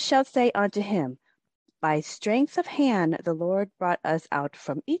thou shalt say unto him, By strength of hand the Lord brought us out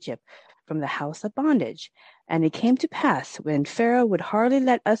from Egypt, from the house of bondage. And it came to pass, when Pharaoh would hardly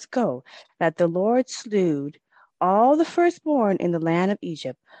let us go, that the Lord slew all the firstborn in the land of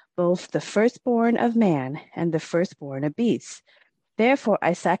Egypt, both the firstborn of man and the firstborn of beasts. Therefore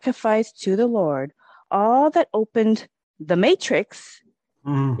I sacrificed to the Lord all that opened the matrix,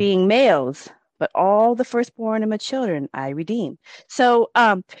 being males, but all the firstborn of my children I redeem. So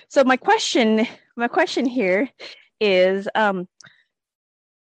my question here is,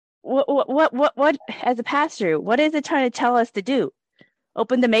 what as a pastor, what is it trying to tell us to do?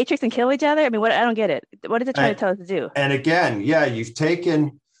 Open the matrix and kill each other? I mean, I don't get it. What is it trying to tell us to do? And again, you've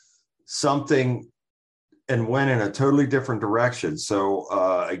taken something and went in a totally different direction. So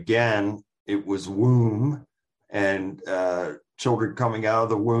again, it was womb and children coming out of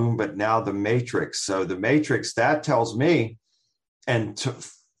the womb, but now the matrix. So the matrix, that tells me, in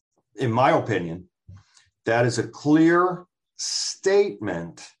my opinion, that is a clear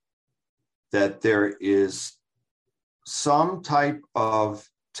statement that there is some type of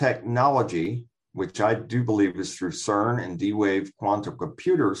technology, which I do believe is through CERN and D-Wave quantum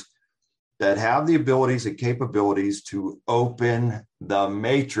computers, that have the abilities and capabilities to open the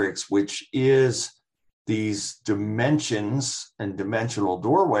matrix, which is these dimensions and dimensional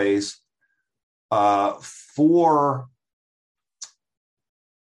doorways for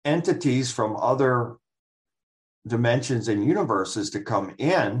entities from other dimensions and universes to come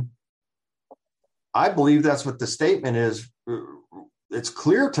in. I believe that's what the statement is. It's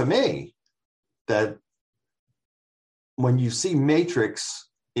clear to me that when you see matrix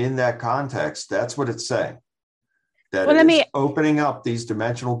in that context, that's what it's saying. that Well, is opening up these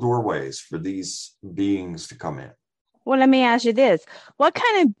dimensional doorways for these beings to come in. Well, let me ask you this. What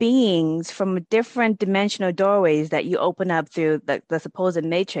kind of beings from different dimensional doorways that you open up through the supposed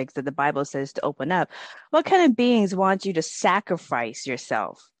matrix that the Bible says to open up, what kind of beings want you to sacrifice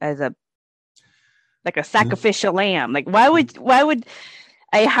yourself as a sacrificial lamb? Like why would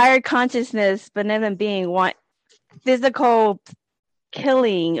a higher consciousness benevolent being want physical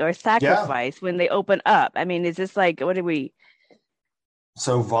killing or sacrifice when they open up? I mean, is this like, what do we...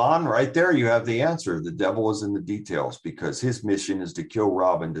 So Vaughn, right there, you have the answer. The devil is in the details because his mission is to kill,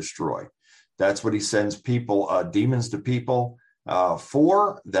 rob, and destroy. That's what he sends people, demons to people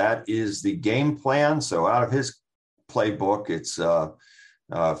for. That is the game plan. So out of his playbook, it's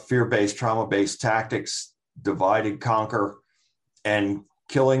fear-based, trauma-based tactics, divide and conquer, and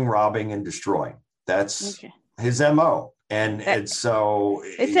killing, robbing, and destroying. That's his MO. And so...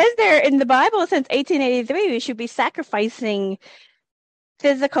 It says there in the Bible since 1883, we should be sacrificing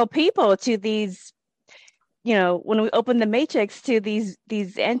physical people to these, when we open the matrix, to these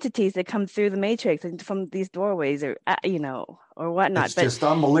entities that come through the matrix and from these doorways, or or whatnot. It's just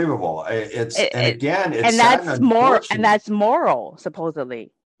unbelievable. That's moral,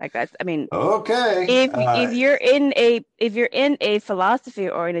 supposedly. Like that's, I mean, okay. If you're in a philosophy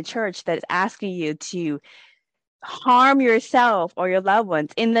or in a church that's asking you to harm yourself or your loved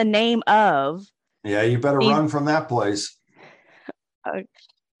ones in the name of, you better run from that place. I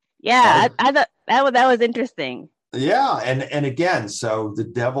thought that was interesting. Yeah, and again, so the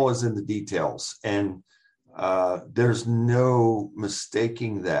devil is in the details, and there's no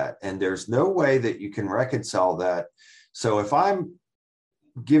mistaking that, and there's no way that you can reconcile that. So if I'm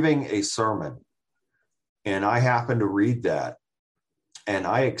giving a sermon and I happen to read that and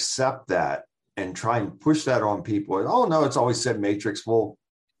I accept that and try and push that on people, oh no, it's always said matrix. Well,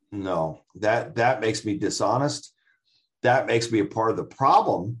 no, that makes me dishonest. That makes me a part of the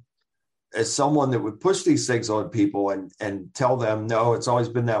problem as someone that would push these things on people and tell them, no, it's always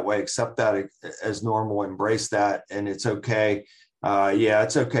been that way. Accept that as normal, embrace that. And it's okay.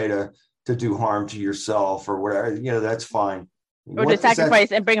 It's okay to do harm to yourself or whatever, that's fine. Or to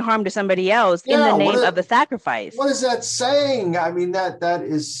sacrifice and bring harm to somebody else in the name of the sacrifice. What is that saying? I mean, that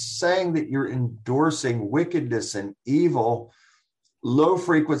is saying that you're endorsing wickedness and evil, low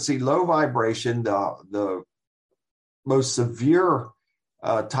frequency, low vibration, the most severe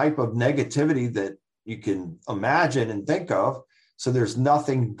type of negativity that you can imagine and think of. So there's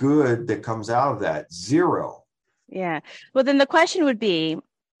nothing good that comes out of that. Zero. Yeah. Well, then the question would be,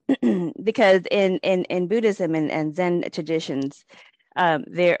 because in Buddhism and Zen traditions,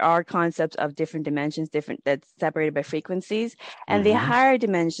 there are concepts of different dimensions, that's separated by frequencies, and the higher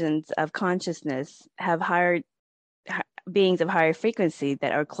dimensions of consciousness have higher beings of higher frequency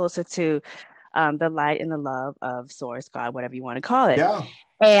that are closer to the light and the love of Source, God, whatever you want to call it. Yeah.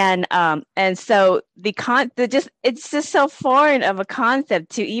 And so it's just so foreign of a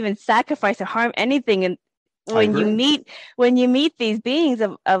concept to even sacrifice or harm anything. And when you meet these beings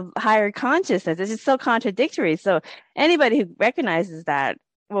of higher consciousness, it's just so contradictory. So anybody who recognizes that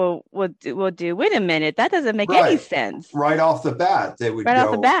will do, wait a minute, that doesn't make any sense. Right off the bat, they would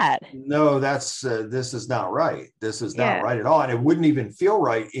off the bat. No, that's this is not right. This is not right at all. And it wouldn't even feel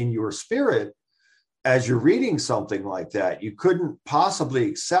right in your spirit as you're reading something like that. You couldn't possibly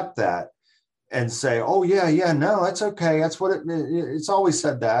accept that and say, oh no, that's okay. That's what it's always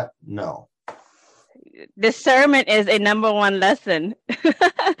said that. No. Discernment is a number one lesson.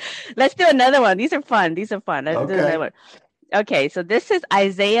 Let's do another one. These are fun. Let's do another one. Okay, so this is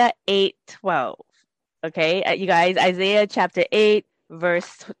Isaiah 8:12. Okay, you guys, Isaiah chapter 8,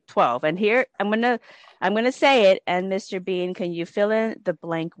 verse 12. And here I'm gonna say it, and Mr. Bean, can you fill in the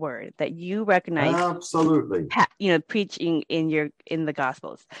blank word that you recognize? Absolutely. Preaching in the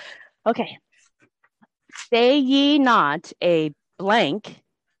Gospels. Okay. Say ye not a blank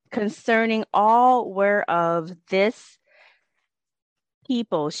concerning all whereof this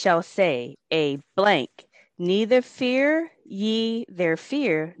people shall say a blank. Neither fear ye their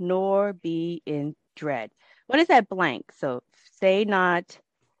fear, nor be in dread. What is that blank? So say ye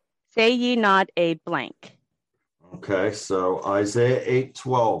not a blank. Okay, so Isaiah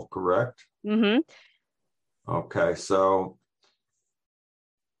 8:12, correct? Mm-hmm. Okay, so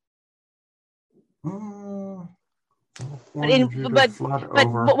but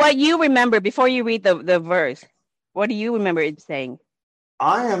what you remember before you read the verse, what do you remember it saying?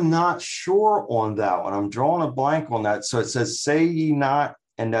 I am not sure on that one. I'm drawing a blank on that. So it says, say ye not,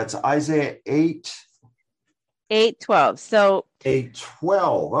 and that's Isaiah 8:12. So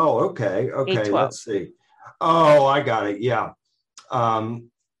 8:12. Oh, okay. 8:12. Let's see. Oh, I got it. Yeah.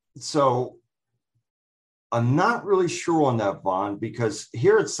 So I'm not really sure on that, Vaughn, because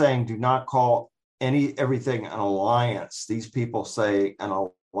here it's saying do not call everything an alliance. These people say an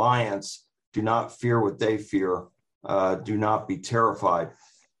alliance, do not fear what they fear, do not be terrified.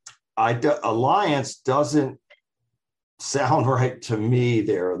 Alliance doesn't sound right to me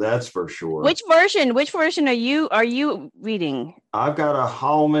there, that's for sure. Which version are you reading? I've got a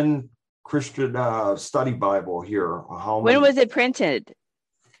Holman Christian Study Bible here. When was it printed?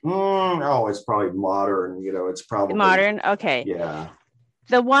 It's probably modern. It's probably modern. Okay. Yeah.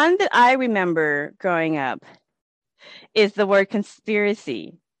 The one that I remember growing up is the word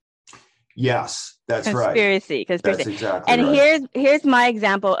conspiracy. Yes, that's conspiracy. That's exactly and right. here's my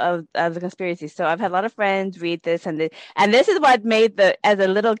example of the conspiracy. So I've had a lot of friends read this, and this is what made as a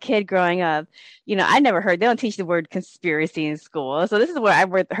little kid growing up, I never heard, they don't teach the word conspiracy in school. So this is where I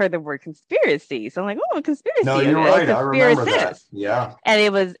heard the word conspiracy. So I'm like, oh, conspiracy. No, you're right. I remember that. Yeah. And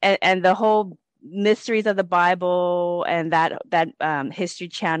it was, and the whole mysteries of the Bible and that History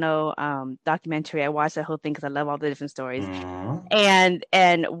Channel documentary. I watched the whole thing because I love all the different stories. Mm-hmm.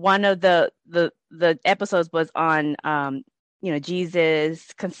 And one of the episodes was on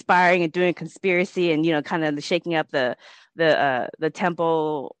Jesus conspiring and doing conspiracy and kind of shaking up the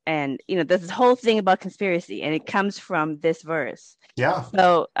temple, and there's this whole thing about conspiracy, and it comes from this verse. Yeah.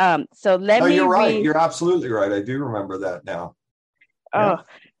 So let me you're right. read. You're absolutely right. I do remember that now. Oh. Yeah.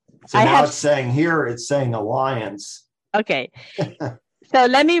 So now it's saying alliance. Okay. So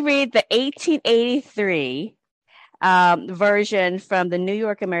let me read the 1883 version from the New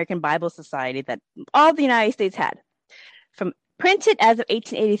York American Bible Society that all the United States had. Printed as of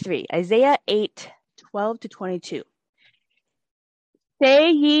 1883, Isaiah 8:12-22.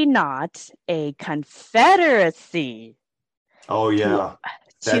 Say ye not a confederacy. Oh, yeah.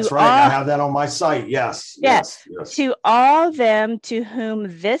 That's right. I have that on my site. Yes. To all them to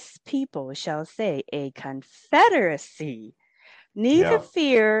whom this people shall say a confederacy, neither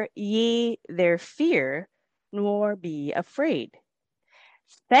fear ye their fear, nor be afraid.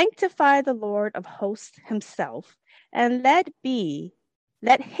 Sanctify the Lord of hosts himself, and let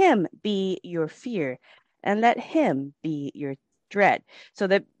him be your fear, and let him be your dread. So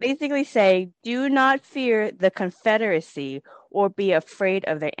they basically say, do not fear the confederacy or be afraid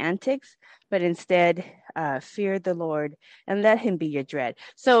of their antics, but instead fear the Lord and let him be your dread.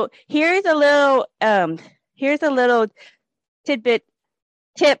 So here's a little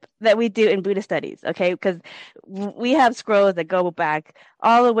tip that we do in Buddhist studies, okay? Because we have scrolls that go back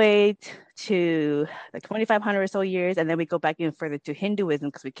all the way to like 2,500 or so years, and then we go back even further to Hinduism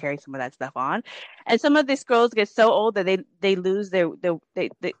because we carry some of that stuff on. And some of these scrolls get so old that they lose their words,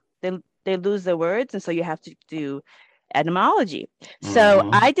 and so you have to do etymology. Mm-hmm. So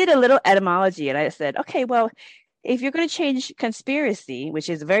I did a little etymology, and I said, okay, well, if you're going to change conspiracy, which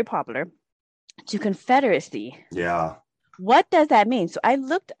is very popular, to confederacy, what does that mean? So I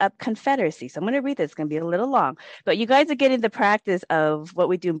looked up confederacy. So I'm going to read this. It's going to be a little long, but you guys are getting the practice of what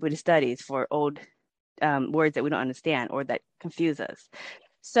we do in Buddhist studies for old words that we don't understand or that confuse us.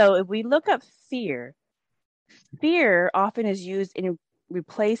 So if we look up fear often is used in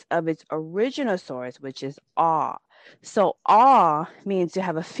replace of its original source, which is awe. So awe means to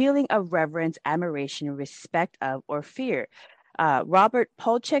have a feeling of reverence, admiration, respect of, or fear. Robert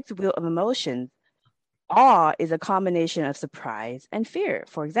Polchek's Wheel of Emotions, awe is a combination of surprise and fear.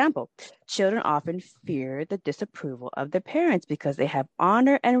 For example, children often fear the disapproval of their parents because they have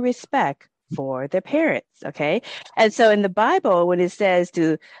honor and respect for their parents, okay? And so in the Bible, when it says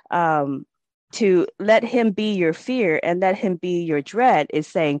to let him be your fear and let him be your dread, is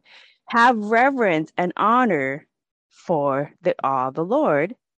saying have reverence and honor for the awe of the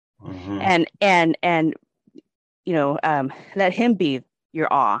Lord, and let him be your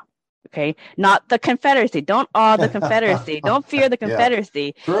awe. Okay, not the confederacy. Don't awe the confederacy. Don't fear the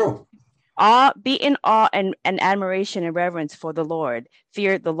confederacy. Yeah, true. Be in awe and admiration and reverence for the Lord.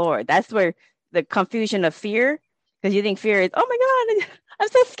 Fear the Lord. That's where the confusion of fear, because you think fear is, oh my God, I'm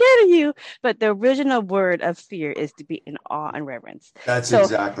so scared of you. But the original word of fear is to be in awe and reverence. That's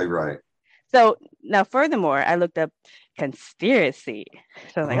exactly right. So now, furthermore, I looked up conspiracy.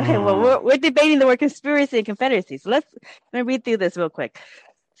 So I'm like, okay, well, we're debating the word conspiracy and confederacy. So let me read through this real quick.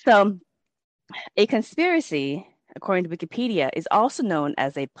 So a conspiracy, according to Wikipedia, is also known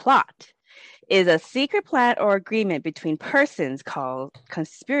as a plot, is a secret plan or agreement between persons called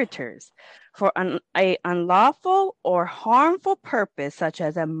conspirators for an unlawful or harmful purpose, such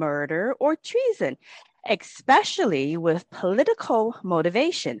as a murder or treason, especially with political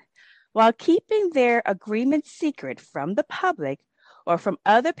motivation, while keeping their agreement secret from the public or from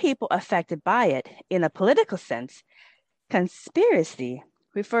other people affected by it. In a political sense, conspiracy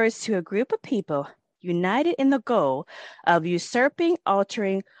refers to a group of people united in the goal of usurping,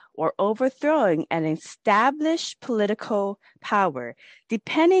 altering, or overthrowing an established political power,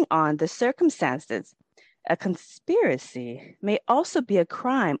 depending on the circumstances. A conspiracy may also be a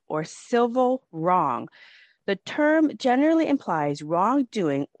crime or civil wrong. The term generally implies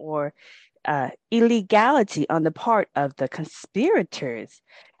wrongdoing or illegality on the part of the conspirators,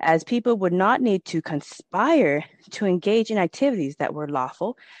 as people would not need to conspire to engage in activities that were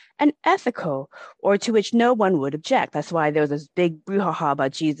lawful and ethical, or to which no one would object. That's why there was this big brouhaha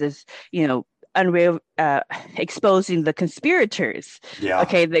about Jesus, exposing the conspirators. Yeah.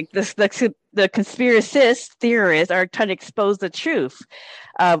 Okay, the conspiracist theorists are trying to expose the truth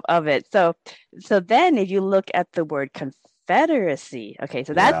of it. So then, if you look at the word confederacy, okay,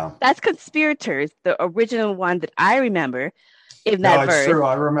 so that's conspirators, the original one that I remember in that verse. It's true.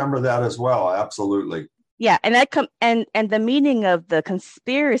 I remember that as well. Absolutely. Yeah, and that and the meaning of the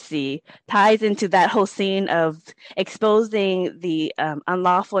conspiracy ties into that whole scene of exposing the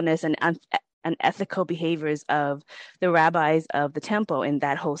unlawfulness and unethical behaviors of the rabbis of the temple in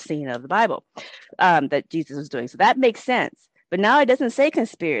that whole scene of the Bible that Jesus was doing. So that makes sense. But now it doesn't say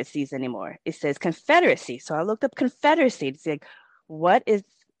conspiracies anymore. It says confederacy. So I looked up confederacy to see, like, what is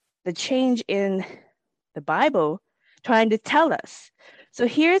the change in the Bible trying to tell us? So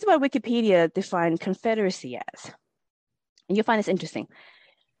here's what Wikipedia defined confederacy as. And you'll find this interesting.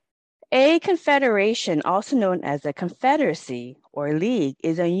 A confederation, also known as a confederacy or league,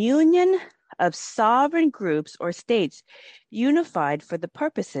 is a union of sovereign groups or states unified for the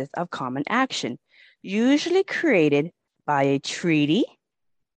purposes of common action, usually created by a treaty.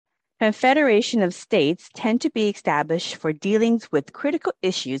 Confederation of states tend to be established for dealings with critical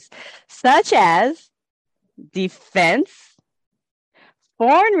issues such as defense,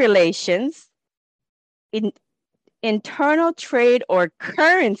 foreign relations, internal trade or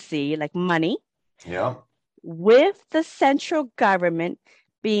currency, like money, with the central government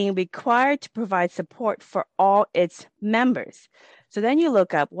being required to provide support for all its members. So then you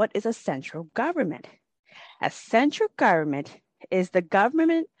look up, what is a central government? A central government is the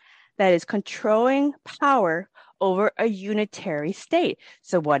government that is controlling power over a unitary state.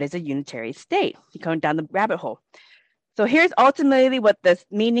 So what is a unitary state? You're going down the rabbit hole. So here's ultimately what the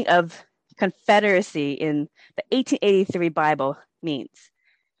meaning of confederacy in the 1883 Bible means.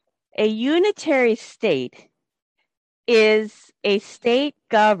 A unitary state is a state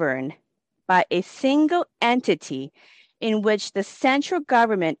governed by a single entity in which the central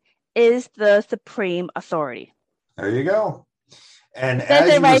government is the supreme authority. There you go. And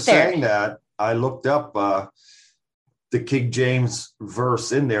as you were saying that, I looked up the King James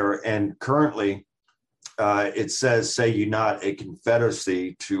verse in there, and currently it says, say you not a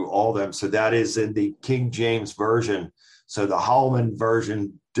confederacy to all them. So that is in the King James version. So the Holman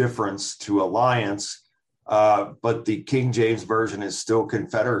version difference to alliance, but the King James version is still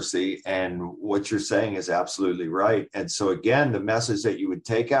confederacy. And what you're saying is absolutely right. And so again, the message that you would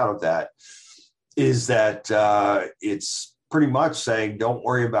take out of that is that it's pretty much saying, don't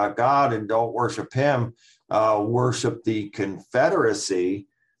worry about God and don't worship him. Worship the confederacy,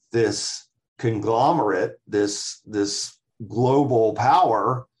 this conglomerate, this global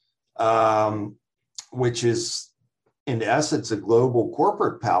power, which is in essence a global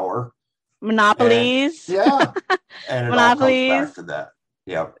corporate power. Monopolies. And it monopolies. all comes back to that.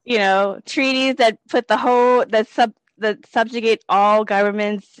 Yeah. Treaties that put that subjugate all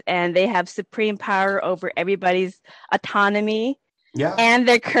governments, and they have supreme power over everybody's autonomy and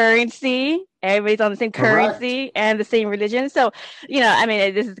their currency. Everybody's on the same currency and the same religion. So,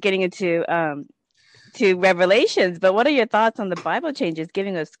 this is getting into to Revelations, but what are your thoughts on the Bible changes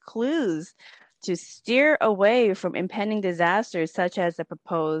giving us clues to steer away from impending disasters such as the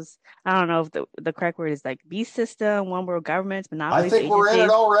proposed, I don't know if the correct word is like beast system, one world governments, monopolies. I think we're in it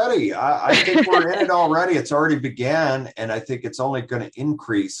already. I think we're in it already. It's already began, and I think it's only going to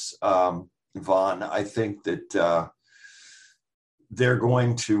increase, Vaughn. I think that they're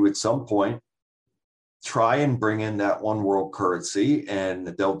going to, at some point, try and bring in that one world currency, and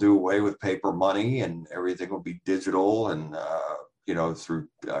they'll do away with paper money, and everything will be digital and through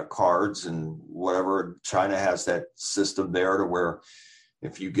cards and whatever. China has that system there to where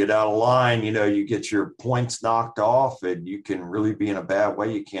if you get out of line, you get your points knocked off, and you can really be in a bad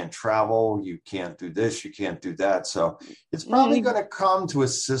way. You can't travel, you can't do this, you can't do that. So it's probably going to come to a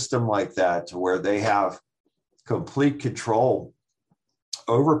system like that, to where they have complete control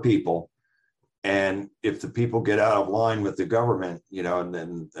over people. And if the people get out of line with the government, and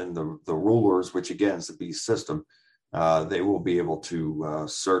the rulers, which again is the beast system, they will be able to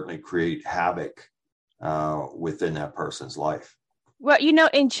certainly create havoc within that person's life. Well,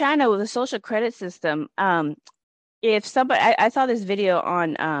 in China with the social credit system, if somebody, I saw this video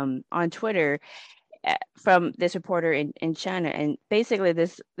on Twitter from this reporter in China, and basically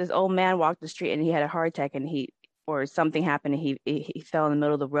this old man walked the street and he had a heart attack and or something happened and he fell in the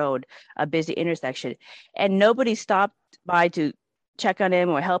middle of the road, a busy intersection, and nobody stopped by to check on him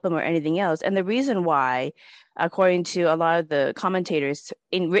or help him or anything else. And the reason why, according to a lot of the commentators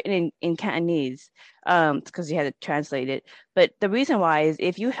written in Cantonese, because you had to translate it, but the reason why is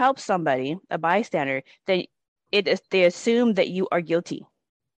if you help somebody, a bystander, then they assume that you are guilty.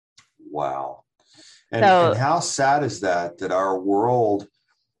 Wow. And So how sad is that our world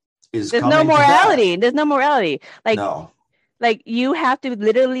is there's coming no morality. to that? There's no morality. No. Like you have to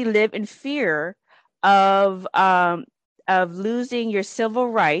literally live in fear of losing your civil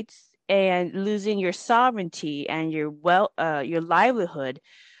rights and losing your sovereignty and your livelihood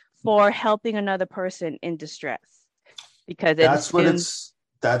for helping another person in distress, because That's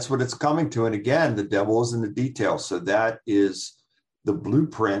what it's coming to. And again, the devil is in the details. So that is the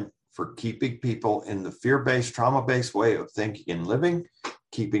blueprint for keeping people in the fear-based, trauma-based way of thinking and living,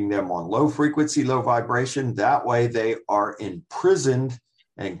 keeping them on low frequency, low vibration. That way they are imprisoned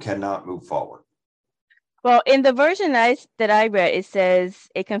and cannot move forward. Well, in the version that I read, it says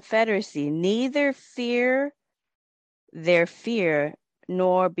a confederacy, neither fear their fear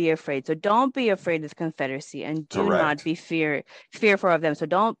nor be afraid. So don't be afraid of the confederacy, and do Correct. not be fearful of them. So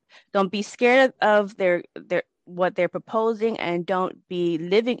don't be scared of their what they're proposing, and don't be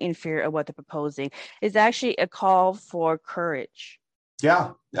living in fear of what they're proposing. It's actually a call for courage.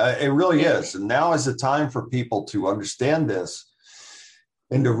 Yeah, it really is. And now is the time for people to understand this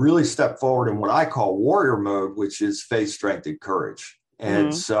and to really step forward in what I call warrior mode, which is faith, strength, and courage.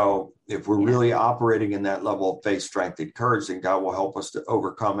 And so if we're really operating in that level of faith, strength, and courage, then God will help us to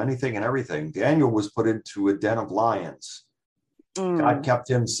overcome anything and everything. Daniel was put into a den of lions. God kept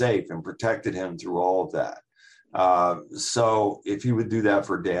him safe and protected him through all of that. So if he would do that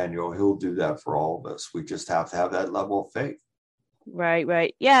for Daniel, he'll do that for all of us. We just have to have that level of faith.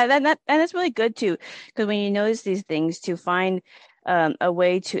 Right. Yeah, and that's really good too, because when you notice these things, to find a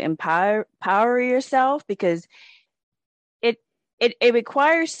way to empower yourself, because it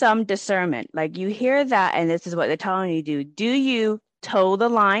requires some discernment. Like you hear that, and this is what they're telling you to do. Do you toe the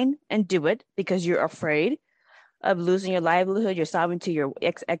line and do it because you're afraid of losing your livelihood, your sovereignty, your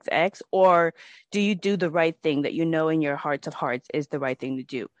XXX, or do you do the right thing that you know in your hearts of hearts is the right thing to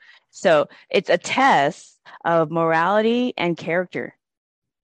do? So it's a test of morality and character.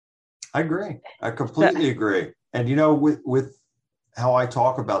 I agree. I completely agree. And with how I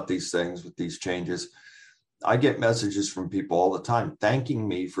talk about these things, with these changes, I get messages from people all the time thanking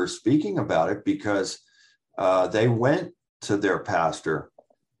me for speaking about it, because they went to their pastor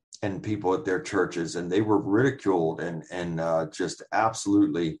and people at their churches, and they were ridiculed and just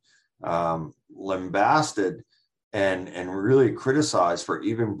absolutely lambasted and really criticized for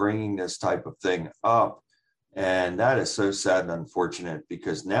even bringing this type of thing up. And that is so sad and unfortunate,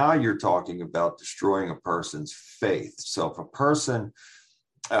 because now you're talking about destroying a person's faith. So if a person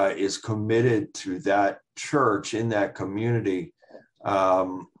is committed to that church in that community,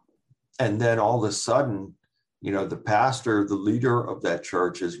 and then all of a sudden, the pastor, the leader of that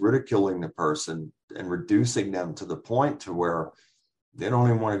church, is ridiculing the person and reducing them to the point to where they don't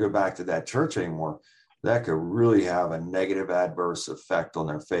even want to go back to that church anymore, that could really have a negative adverse effect on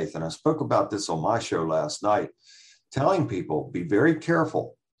their faith. And I spoke about this on my show last night, telling people, be very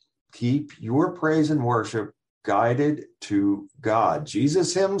careful. Keep your praise and worship guided to God.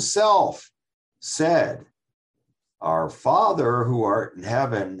 Jesus himself said, "Our Father who art in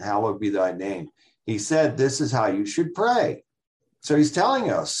heaven, hallowed be thy name." He said, this is how you should pray. So he's telling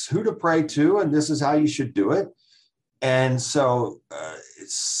us who to pray to, and this is how you should do it. And so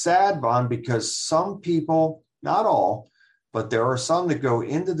it's sad, Bon, because some people, not all, but there are some that go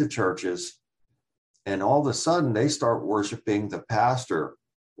into the churches, and all of a sudden they start worshiping the pastor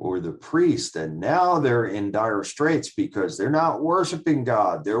or the priest. And now they're in dire straits because they're not worshiping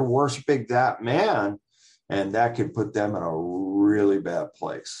God. They're worshiping that man. And that could put them in a really bad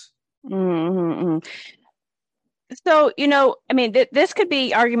place. Mm-hmm. So, this could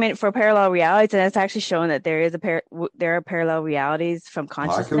be argument for parallel realities, and it's actually shown that there are parallel realities from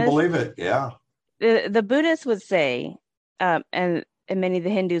consciousness. I can believe it. Yeah. The Buddhists would say, and many of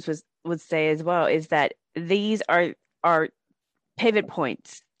the Hindus would say as well, is that these are pivot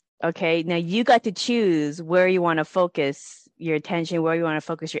points. Okay, now you got to choose where you want to focus your attention, where you want to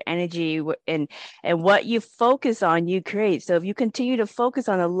focus your energy, and what you focus on, you create. So if you continue to focus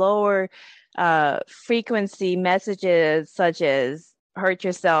on the lower frequency messages, such as hurt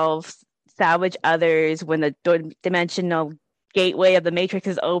yourself, salvage others, when the dimensional gateway of the matrix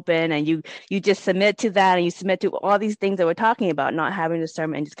is open, and you just submit to that, and you submit to all these things that we're talking about, not having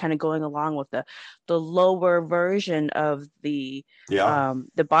discernment and just kind of going along with the lower version of the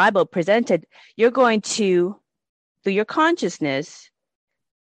Bible presented, you're going to, through your consciousness,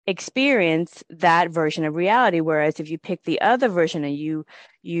 experience that version of reality. Whereas if you pick the other version and you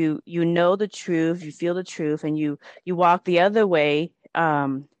know the truth, you feel the truth, and you walk the other way,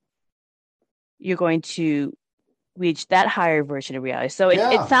 you're going to reach that higher version of reality. So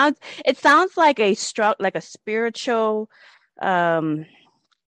it sounds like a spiritual,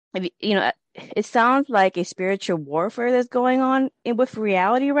 it sounds like a spiritual warfare that's going on with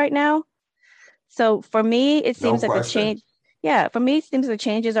reality right now. So for me, it seems like the change. Yeah, for me, it seems the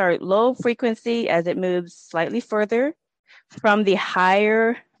changes are low frequency as it moves slightly further from the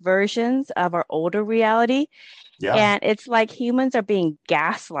higher versions of our older reality. Yeah. And it's like humans are being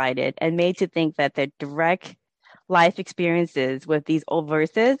gaslighted and made to think that their direct life experiences with these old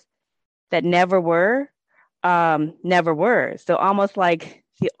verses that never were. So almost like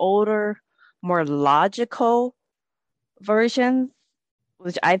the older, more logical versions,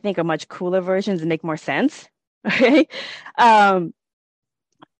 which I think are much cooler versions and make more sense. Okay.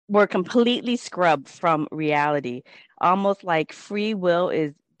 We're completely scrubbed from reality, almost like free will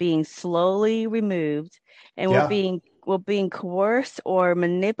is being slowly removed, and we're being coerced or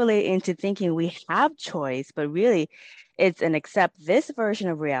manipulated into thinking we have choice, but really it's an accept this version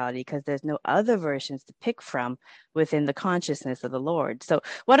of reality because there's no other versions to pick from within the consciousness of the Lord. So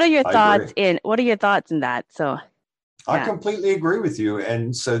what are your thoughts in that? So I completely agree with you.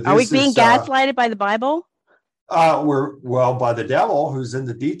 And so this are we being gaslighted by the Bible? By the devil who's in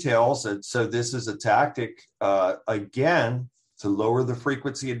the details. And so this is a tactic, again, to lower the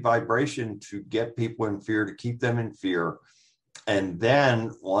frequency and vibration, to get people in fear, to keep them in fear. And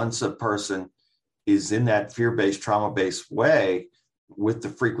then once a person is in that fear-based, trauma-based way, with the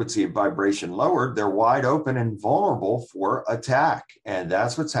frequency and vibration lowered, they're wide open and vulnerable for attack. And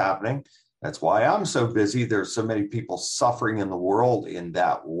that's what's happening. That's why I'm so busy. There's so many people suffering in the world in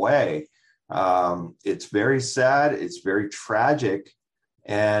that way. It's very sad. It's very tragic.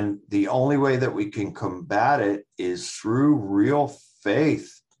 And the only way that we can combat it is through real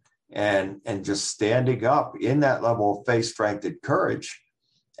faith and just standing up in that level of faith, strength, and courage.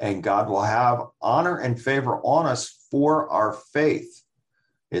 And God will have honor and favor on us for our faith.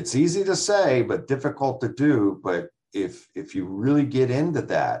 It's easy to say, but difficult to do. But if you really get into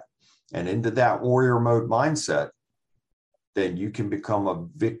that and into that warrior mode mindset, then you can become a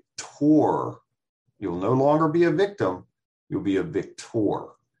victor. You'll no longer be a victim. You'll be a victor.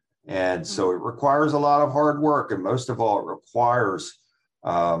 And so it requires a lot of hard work. And most of all, it requires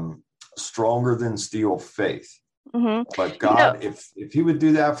stronger than steel faith. Mm-hmm. But God, if he would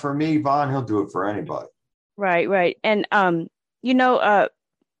do that for me, Vaughn, he'll do it for anybody. Right. And,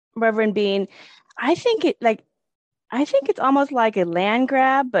 Reverend Bean, I think it's almost like a land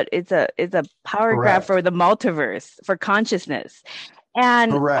grab, but it's a power grab for the multiverse, for consciousness.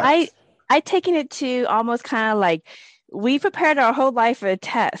 And I taken it to almost kind of like, we prepared our whole life for a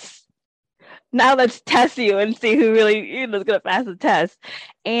test. Now let's test you and see who really is going to pass the test.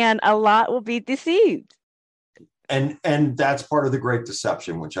 And a lot will be deceived. And that's part of the great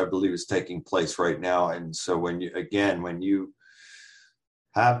deception, which I believe is taking place right now. And so when you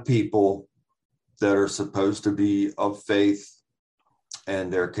have people that are supposed to be of faith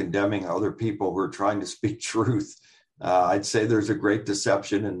and they're condemning other people who are trying to speak truth, I'd say there's a great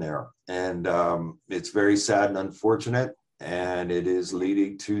deception in there. And it's very sad and unfortunate. And it is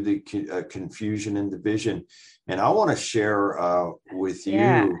leading to the confusion and division. And I want to share with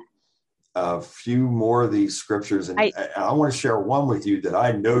you a few more of these scriptures. And I want to share one with you that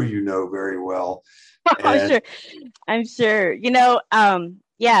I know you know very well. I'm sure. I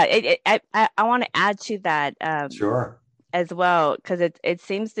want to add to that as well, because it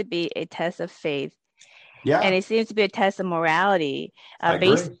seems to be a test of faith. Yeah. And it seems to be a test of morality.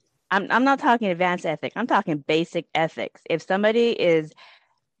 I'm not talking advanced ethics. I'm talking basic ethics. If somebody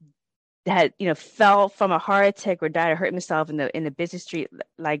fell from a heart attack or died or hurt himself in the busy street,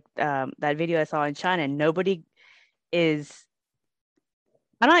 like that video I saw in China, and nobody is,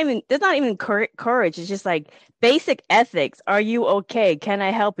 there's not even courage. It's just like basic ethics. Are you okay? Can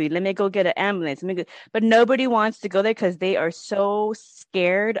I help you? Let me go get an ambulance. But nobody wants to go there because they are so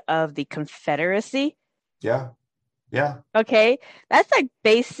scared of the Confederacy. Yeah. Okay. That's like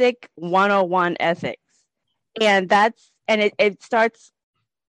basic 101 ethics. And it starts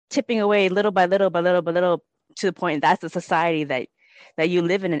tipping away little by little to the point that's the society that you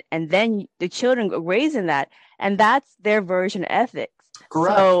live in. And then the children are raised in that, and that's their version of ethics.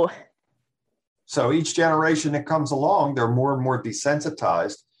 Correct. So each generation that comes along, they're more and more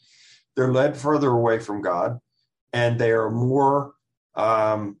desensitized. They're led further away from God, and they are more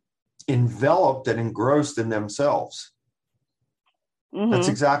enveloped and engrossed in themselves. Mm-hmm. That's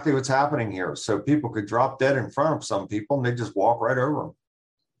exactly what's happening here. So people could drop dead in front of some people, and they just walk right over them.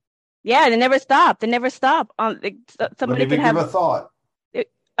 Yeah, they never stop. They never stop. Somebody could have a thought.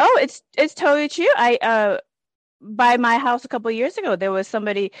 It's totally true. By my house a couple of years ago, there was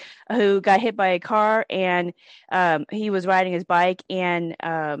somebody who got hit by a car, and he was riding his bike, and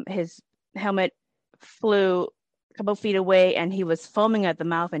his helmet flew a couple feet away, and he was foaming at the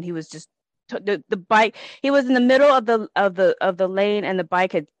mouth, and he was just the bike. He was in the middle of the lane, and the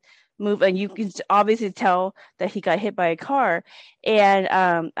bike had moved, and you can obviously tell that he got hit by a car. And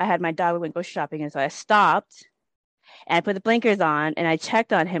I had my dog, we went go shopping, and so I stopped. And I put the blinkers on, and I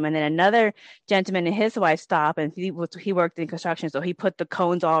checked on him. And then another gentleman and his wife stopped, and he worked in construction, so he put the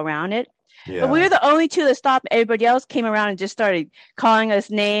cones all around it. Yeah. But we were the only two that stopped. Everybody else came around and just started calling us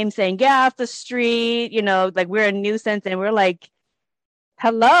names, saying, "Get off the street!" Like we're a nuisance, and we're like,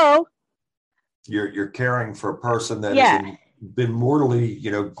 "Hello." You're caring for a person that has been mortally,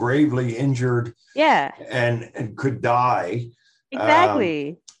 gravely injured. Yeah. And could die.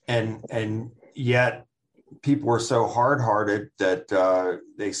 Exactly. And yet people are so hard-hearted that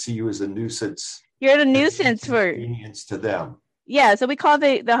they see you as a nuisance. You're a nuisance for convenience to them. Yeah, so we called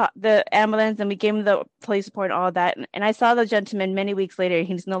the ambulance, and we gave him the police report and all that. And I saw the gentleman many weeks later.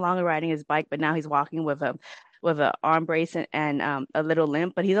 He's no longer riding his bike, but now he's walking with an arm brace and a little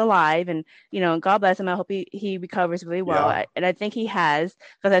limp, but he's alive. And God bless him. I hope he recovers really well. Yeah. And I think he has,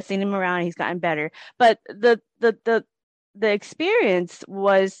 because I've seen him around and he's gotten better. But the experience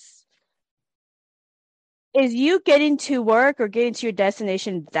is you getting to work or getting to your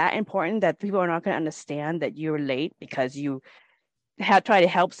destination that important that people are not going to understand that you're late because you have tried to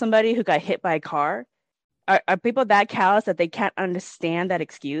help somebody who got hit by a car? Are people that callous that they can't understand that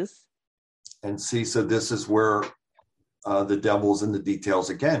excuse? And see, so this is where the devil's in the details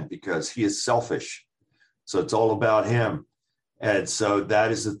again, because he is selfish. So it's all about him. And so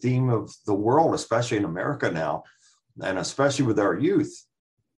that is the theme of the world, especially in America now, and especially with our youth.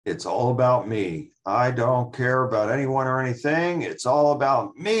 It's all about me. I don't care about anyone or anything. It's all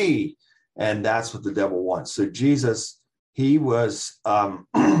about me. And that's what the devil wants. So Jesus, he was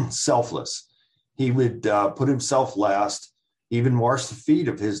selfless. He would put himself last, even wash the feet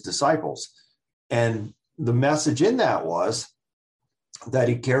of his disciples. And the message in that was that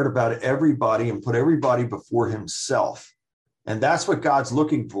he cared about everybody and put everybody before himself. And that's what God's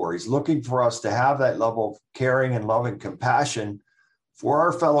looking for. He's looking for us to have that level of caring and love and compassion for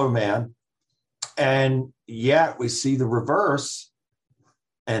our fellow man. And yet we see the reverse.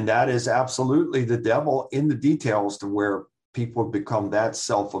 And that is absolutely the devil in the details, to where people become that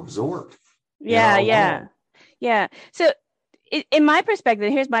self-absorbed. Yeah. So in my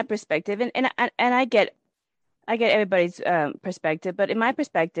perspective, here's my perspective, and I get everybody's perspective, but in my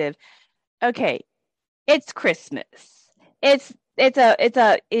perspective, okay, it's Christmas, it's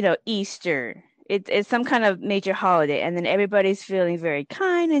a Easter, it's some kind of major holiday, and then everybody's feeling very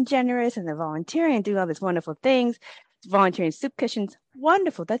kind and generous, and they're volunteering and doing all these wonderful things, volunteering soup kitchens.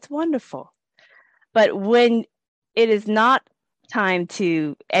 Wonderful, that's wonderful. But when it is not time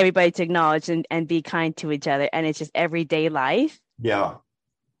to everybody to acknowledge and be kind to each other, and it's just everyday life,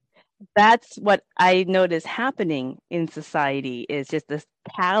 that's what I notice happening in society, is just this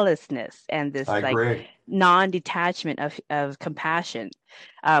callousness and this non-detachment of compassion.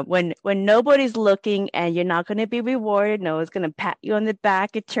 When nobody's looking and you're not going to be rewarded, no one's going to pat you on the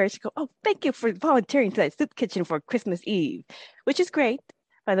back at church and go, "Oh, thank you for volunteering to that soup kitchen for Christmas Eve," which is great,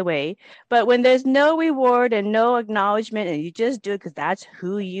 by the way. But when there's no reward and no acknowledgement, and you just do it because that's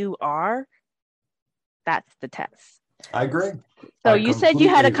who you are, that's the test. I agree. So you said you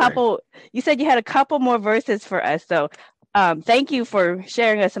had a couple more verses for us. So thank you for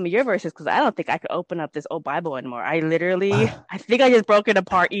sharing us some of your verses, because I don't think I could open up this old Bible anymore. I think I just broke it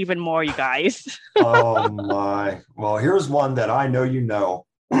apart even more, you guys. Oh my. Well, here's one that I know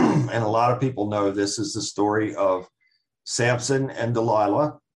and a lot of people know. This is the story of Samson and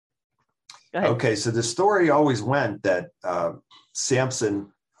Delilah. Okay, so the story always went that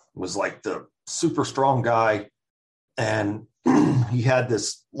Samson was like the super strong guy, and he had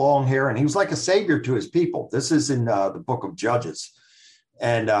this long hair, and he was like a savior to his people. This is in the book of Judges.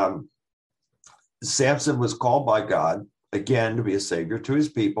 And Samson was called by God, again, to be a savior to his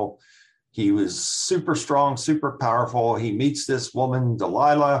people. He was super strong, super powerful. He meets this woman,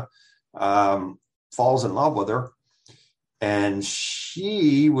 Delilah, falls in love with her. And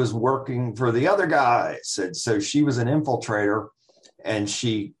she was working for the other guys. And so she was an infiltrator, and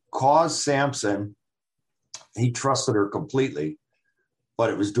she caused Samson, he trusted her completely, but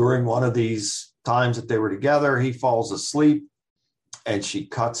it was during one of these times that they were together, he falls asleep and she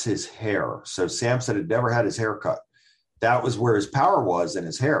cuts his hair. So Samson had never had his hair cut. That was where his power was, in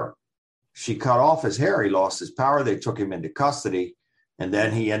his hair. She cut off his hair. He lost his power. They took him into custody. And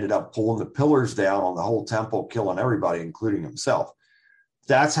then he ended up pulling the pillars down on the whole temple, killing everybody, including himself.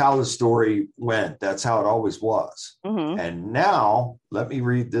 That's how the story went. That's how it always was. Mm-hmm. And now let me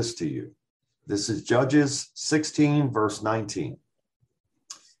read this to you. This is Judges 16, verse 19.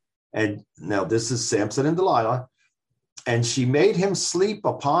 And now this is Samson and Delilah. And she made him sleep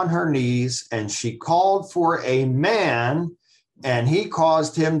upon her knees, and she called for a man, and he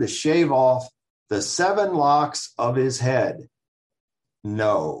caused him to shave off the 7 locks of his head.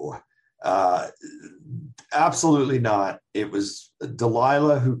 No, absolutely not. It was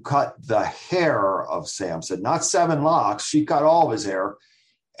Delilah who cut the hair of Samson, not 7 locks. She cut all of his hair.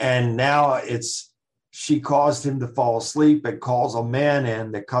 And now she caused him to fall asleep and calls a man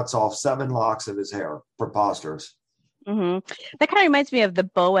in that cuts off 7 locks of his hair. Preposterous. Mm-hmm. That kind of reminds me of the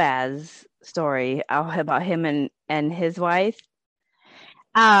Boaz story about him and his wife.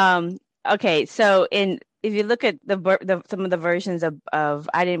 Okay, so if you look at some of the versions of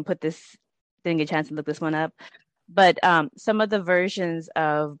I didn't get a chance to look this one up, but some of the versions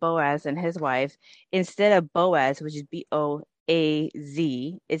of Boaz and his wife, instead of Boaz, which is Boaz,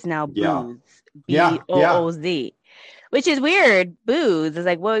 it's now Booz, Booz. Which is weird. Booze is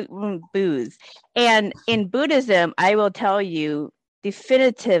like, what? Booze. And in Buddhism, I will tell you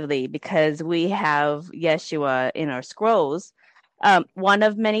definitively, because we have Yeshua in our scrolls, one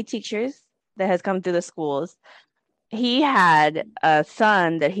of many teachers that has come through the schools, he had a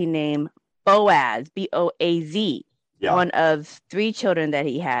son that he named Boaz, Boaz, one of 3 children that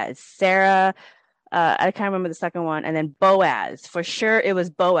he had. Sarah, I can't remember the second one, and then Boaz. For sure it was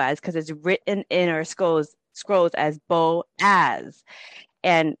Boaz, because it's written in our scrolls as Boaz.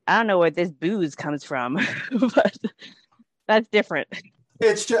 And I don't know where this booze comes from, but that's different.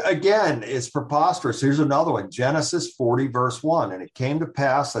 It's just, again, it's preposterous. Here's another one, Genesis 40, verse 1. And it came to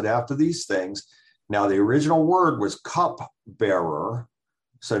pass that after these things, now the original word was cupbearer.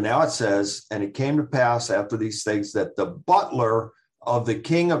 So now it says, and it came to pass after these things that the butler of the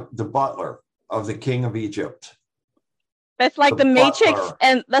king of Egypt. That's like the Matrix,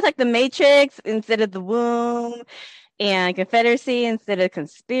 and that's like the Matrix instead of the womb, and Confederacy instead of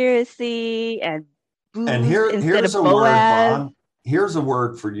conspiracy, and here's a word, Vaughn. Here's a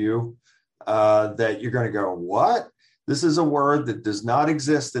word for you that you're going to go, what? This is a word that does not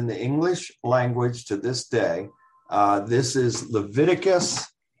exist in the English language to this day. This is Leviticus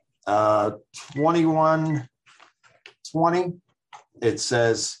 21:20. It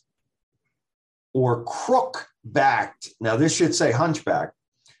says, or crook-backed. Now, this should say hunchback,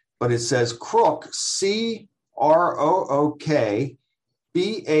 but it says crook,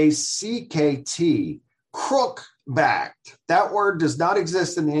 CROOKBACKT, crook-backed. That word does not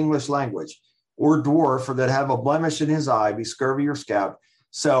exist in the English language. Or dwarf, or that have a blemish in his eye, be scurvy or scab.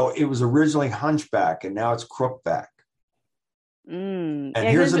 So it was originally hunchback, and now it's crook-back. And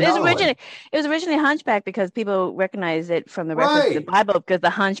here's another one. It was originally hunchback because people recognize it from the reference to the Bible, because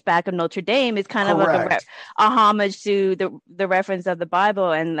the Hunchback of Notre Dame is kind of like a homage to the reference of the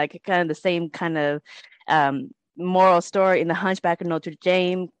Bible, and like kind of the same kind of moral story in the Hunchback of Notre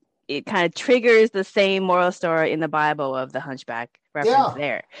Dame. It kind of triggers the same moral story in the Bible of the Hunchback reference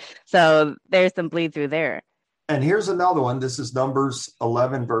there. So there's some bleed through there. And here's another one. This is Numbers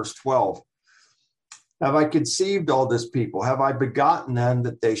 11, verse 12. Have I conceived all this people? Have I begotten them,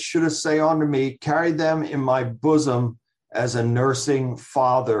 that they should say unto me, carry them in my bosom as a nursing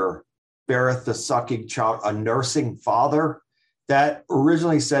father beareth the sucking child? A nursing father? That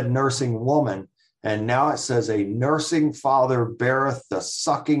originally said nursing woman, and now it says a nursing father beareth the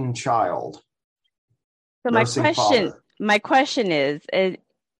sucking child. So my question is,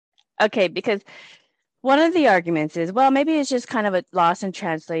 okay, because one of the arguments is, well, maybe it's just kind of a loss in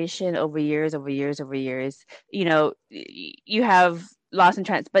translation over years. You know, you have loss in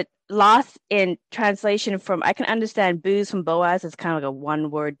translation from, I can understand booze from Boaz is kind of like a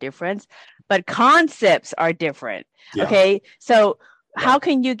one-word difference, but concepts are different. Yeah. Okay, so how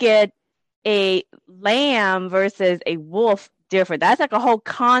can you get a lamb versus a wolf different? That's like a whole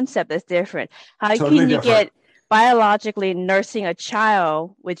concept that's different. How can you get biologically nursing a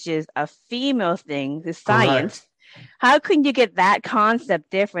child, which is a female thing, the science? Correct. How can you get that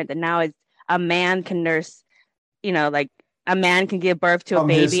concept different than now it's a man can nurse, you know, like a man can give birth to a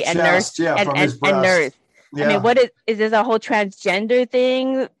baby and nurse and nurse. Yeah. I mean, what is this a whole transgender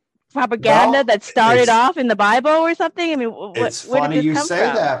thing? propaganda Well, that started it's off in the Bible or something? I mean, it's where did funny this you come say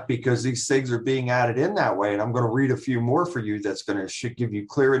from? that, because these things are being added in that way. And I'm going to read a few more for you that's going to should give you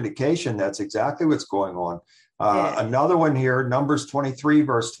clear indication that's exactly what's going on. Yeah. Another one here, Numbers 23,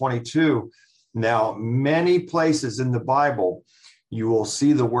 verse 22. Now, many places in the Bible, you will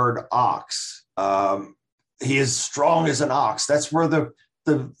see the word ox. He is strong as an ox. That's where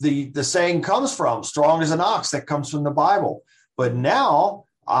the saying comes from. Strong as an ox. That comes from the Bible. But now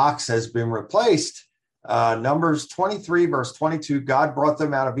ox has been replaced. Numbers 23, verse 22, God brought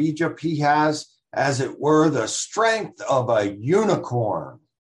them out of Egypt. He has, as it were, the strength of a unicorn.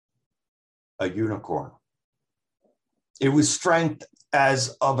 A unicorn. It was strength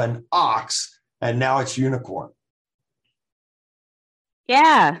as of an ox, and now it's unicorn.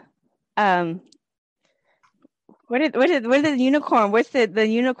 Yeah. Where did the unicorn? Where's the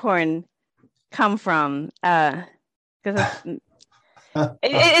unicorn come from? Because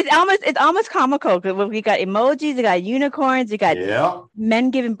it's almost comical, because we got emojis, we got unicorns, we got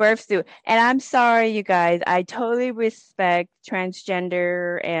men giving birth to. And I'm sorry, you guys, I totally respect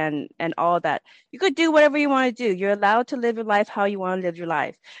transgender and all that. You could do whatever you want to do. You're allowed to live your life how you want to live your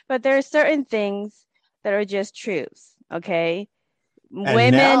life. But there are certain things that are just truths, okay? And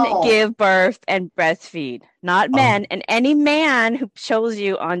women now, give birth and breastfeed, not men. And any man who shows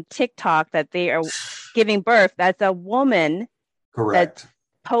you on TikTok that they are giving birth, that's a woman. Correct. That's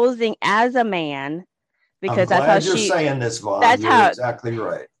posing as a man, because I'm glad that's how you're saying this, Vaughn. That's you're how exactly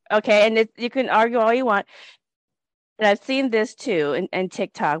right. Okay, and you can argue all you want. And I've seen this too in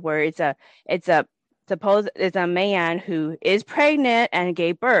TikTok, where it's a man who is pregnant and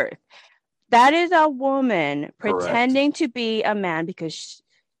gave birth. That is a woman pretending to be a man, because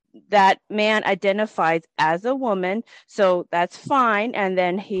that man identifies as a woman. So that's fine. And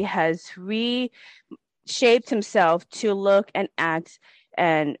then he has reshaped himself to look and act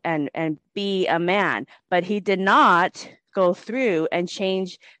and be a man. But he did not go through and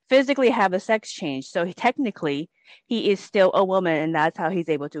physically have a sex change. So technically, he is still a woman. And that's how he's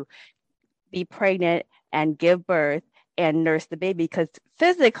able to be pregnant and give birth and nurse the baby, because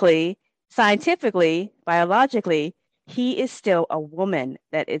physically, scientifically, biologically, he is still a woman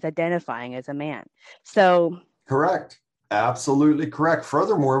that is identifying as a man. So correct. Absolutely correct.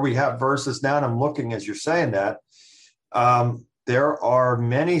 Furthermore, we have verses now, and I'm looking as you're saying that. There are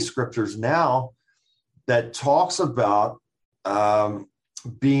many scriptures now that talks about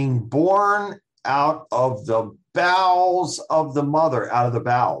being born out of the bowels of the mother, out of the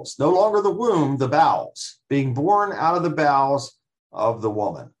bowels, no longer the womb, the bowels, being born out of the bowels of the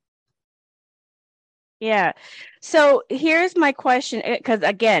woman. Yeah. So here's my question, because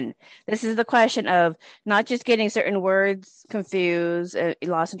again, this is the question of not just getting certain words confused,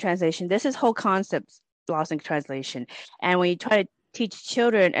 lost in translation. This is whole concepts lost in translation. And when you try to teach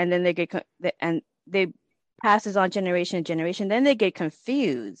children, and then they passes on generation to generation, then they get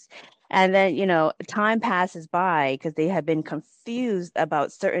confused. And then, time passes by because they have been confused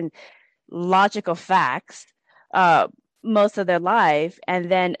about certain logical facts most of their life.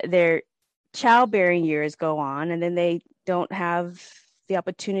 And then their childbearing years go on, and then they don't have the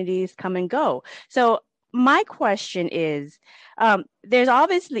opportunities come and go. So my question is, there's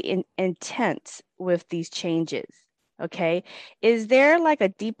obviously intent with these changes. Okay, is there like a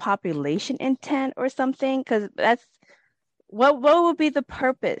depopulation intent or something? Because that's what would be the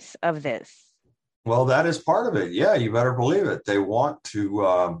purpose of this? Well, that is part of it. Yeah, you better believe it. They want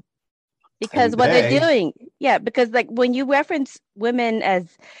to because what they're doing, because like when you reference women as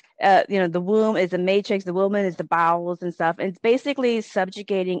the womb is the matrix, the woman is the bowels and stuff, and it's basically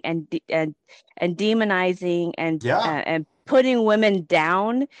subjugating and demonizing and putting women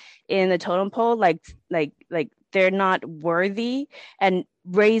down in the totem pole, like they're not worthy, and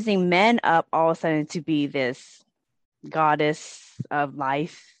raising men up all of a sudden to be this goddess of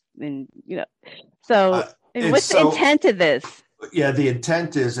life. And so what's the intent of this? Yeah, the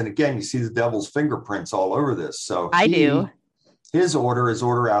intent is, and again, you see the devil's fingerprints all over this. So his order is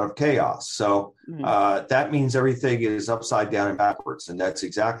order out of chaos. So that means everything is upside down and backwards. And that's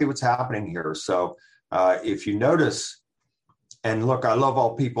exactly what's happening here. So if you notice, and look, I love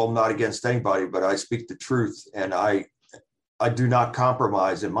all people, I'm not against anybody, but I speak the truth, and I do not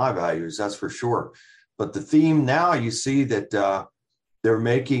compromise in my values, that's for sure. But the theme now, you see that they're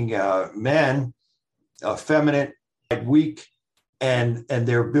making men effeminate, weak, and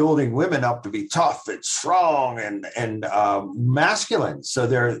they're building women up to be tough and strong and masculine. So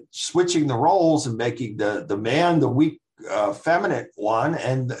they're switching the roles and making the man the weak, feminine one,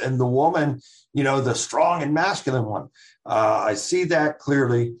 and the woman, the strong and masculine one. I see that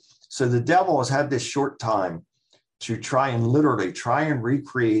clearly. So the devil has had this short time to try and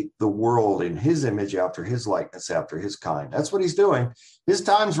recreate the world in his image, after his likeness, after his kind. That's what he's doing. His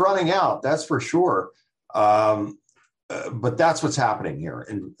time's running out, that's for sure. But that's what's happening here.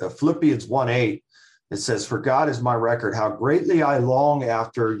 In Philippians 1:8, it says, "For God is my record, how greatly I long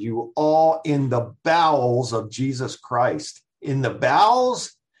after you all in the bowels of Jesus Christ." In the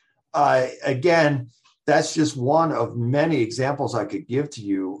bowels, again, that's just one of many examples I could give to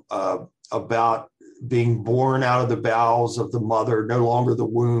you about being born out of the bowels of the mother, no longer the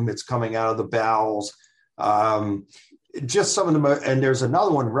womb, it's coming out of the bowels. Just some of the, and there's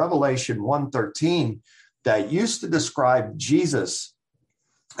another one, Revelation 1:13, that used to describe Jesus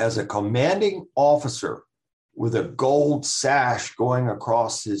as a commanding officer with a gold sash going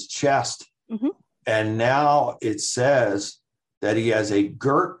across his chest. Mm-hmm. And now it says that he has a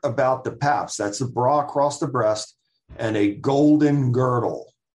girt about the paps, that's the bra across the breast, and a golden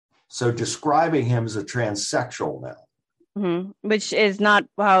girdle. So describing him as a transsexual now. Mm-hmm. Which is not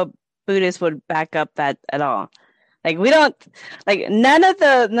how Buddhists would back up that at all. Like, we don't, like, none of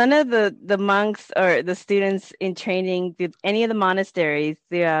the monks or the students in training, any of the monasteries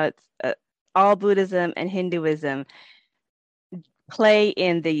throughout all Buddhism and Hinduism play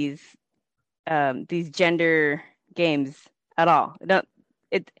in these gender games at all.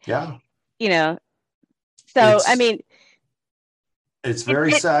 Yeah. You know, so I mean, it's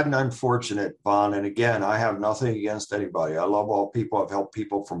very sad and unfortunate, Vaughn. And again, I have nothing against anybody. I love all people. I've helped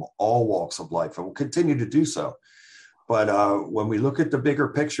people from all walks of life and will continue to do so. But when we look at the bigger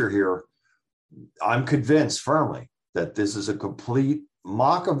picture here, I'm convinced firmly that this is a complete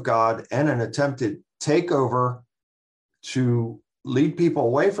mock of God and an attempted takeover to lead people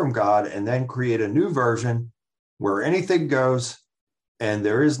away from God and then create a new version where anything goes and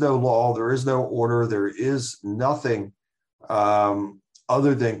there is no law, there is no order, there is nothing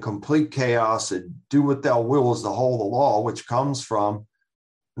other than complete chaos, and do what thou will is the whole of the law, which comes from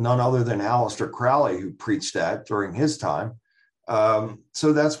none other than Aleister Crowley, who preached that during his time.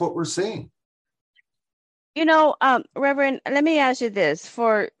 So that's what we're seeing. You know, Reverend, let me ask you this.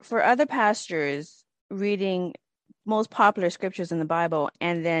 For other pastors reading most popular scriptures in the Bible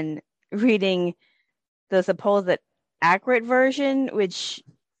and then reading the supposed accurate version, which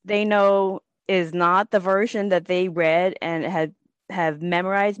they know is not the version that they read and have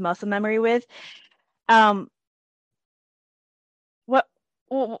memorized muscle memory with,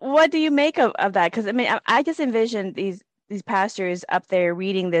 what do you make of that? Because I mean, I just envision these pastors up there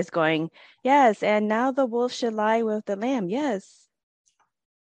reading this going, yes, and now the wolf should lie with the lamb. Yes.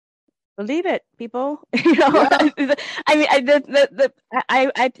 Believe it, people. You know, yeah. I mean,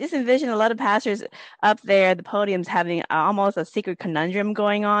 I just envision a lot of pastors up there at the podiums having almost a secret conundrum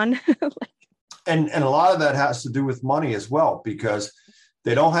going on. And a lot of that has to do with money as well, because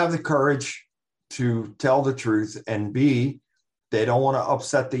they don't have the courage to tell the truth, and B, they don't want to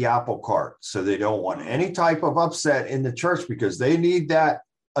upset the apple cart. So they don't want any type of upset in the church because they need that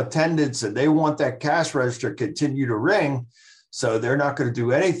attendance and they want that cash register to continue to ring. So they're not going to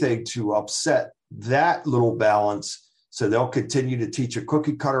do anything to upset that little balance. So they'll continue to teach a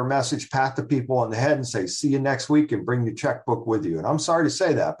cookie cutter message, pat the people on the head and say, see you next week, and bring your checkbook with you. And I'm sorry to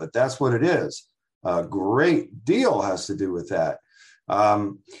say that, but that's what it is. A great deal has to do with that.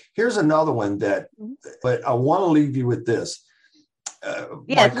 Here's another one but I want to leave you with this.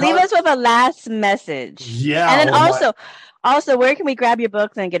 Yes, leave us with a last message. Yeah. And then also, where can we grab your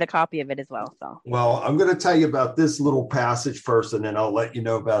books and get a copy of it as well? So, well, I'm going to tell you about this little passage first, and then I'll let you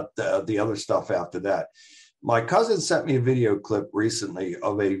know about the other stuff after that. My cousin sent me a video clip recently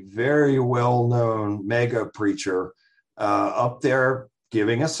of a very well-known mega preacher up there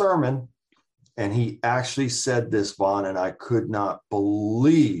giving a sermon. And he actually said this, Vaughn, and I could not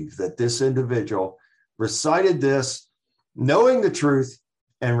believe that this individual recited this, knowing the truth,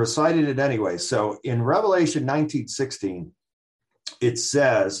 and recited it anyway. So in Revelation 19:16, it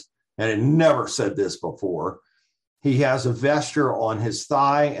says, and it never said this before, he has a vesture on his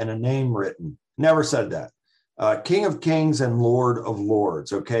thigh and a name written. Never said that. King of Kings and Lord of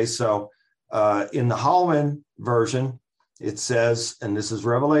Lords. Okay, so in the Holman version, it says, and this is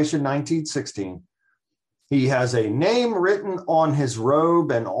Revelation 19:16, he has a name written on his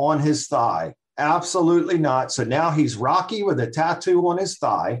robe and on his thigh. Absolutely not. So now he's Rocky with a tattoo on his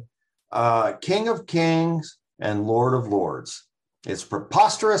thigh, King of Kings and Lord of Lords. It's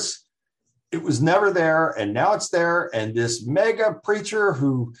preposterous. It was never there, and now it's there. And this mega preacher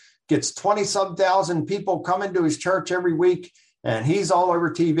who gets 20-some thousand people coming to his church every week, and he's all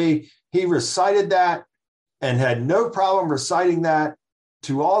over TV, he recited that and had no problem reciting that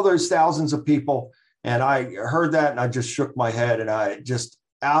to all those thousands of people. And I heard that and I just shook my head, and I just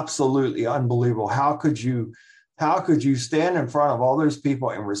absolutely unbelievable. How could you How could you stand in front of all those people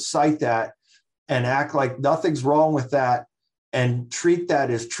and recite that and act like nothing's wrong with that and treat that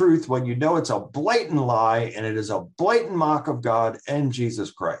as truth when you know it's a blatant lie and it is a blatant mock of God and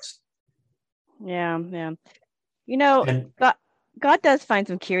Jesus Christ? Yeah, yeah. You know, And God does find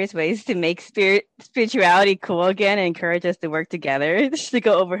some curious ways to make spirituality cool again and encourage us to work together to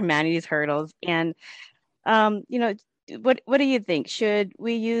go over humanity's hurdles. And you know, what do you think? Should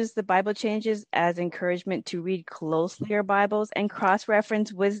we use the Bible changes as encouragement to read closely our Bibles and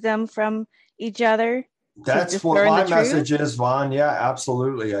cross-reference wisdom from each other? that's what my message is, Vaughn. Yeah,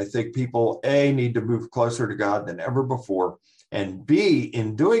 absolutely. I think people, A, need to move closer to God than ever before. And B,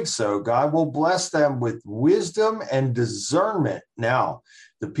 in doing so, God will bless them with wisdom and discernment. Now,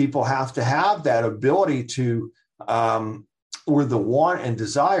 the people have to have that ability to, or the want and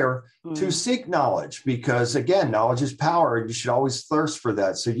desire to seek knowledge, because again, knowledge is power and you should always thirst for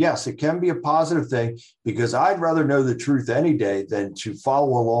that. So yes, it can be a positive thing, because I'd rather know the truth any day than to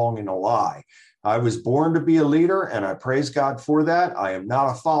follow along in a lie. I was born to be a leader, and I praise God for that. I am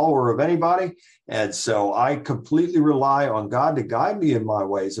not a follower of anybody. And so I completely rely on God to guide me in my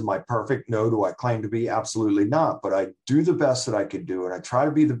ways. Am I perfect? No. Do I claim to be? Absolutely not. But I do the best that I can do, and I try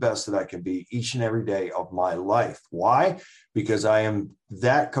to be the best that I can be each and every day of my life. Why? Because I am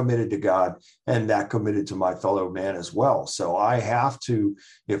that committed to God and that committed to my fellow man as well. So I have to,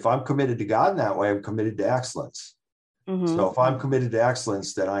 if I'm committed to God in that way, I'm committed to excellence. So if I'm committed to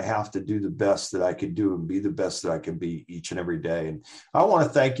excellence, then I have to do the best that I can do and be the best that I can be each and every day. And I want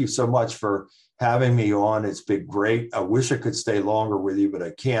to thank you so much for having me on. It's been great. I wish I could stay longer with you, but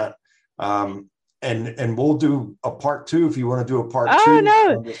I can't. And we'll do a part 2 if you want to do a part 2 in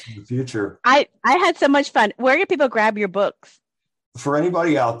the future. I had so much fun. Where can people grab your books? For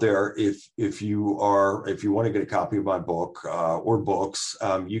anybody out there, if you want to get a copy of my book or books,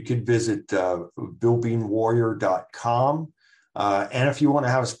 you can visit BillBeanWarrior.com. And if you want to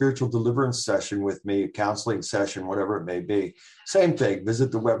have a spiritual deliverance session with me, a counseling session, whatever it may be, same thing.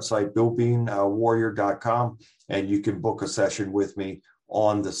 Visit the website, BillBeanWarrior.com, and you can book a session with me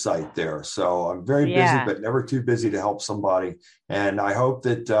on the site there. So I'm very busy, but never too busy to help somebody. And I hope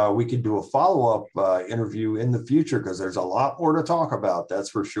that we can do a follow-up interview in the future, because there's a lot more to talk about. That's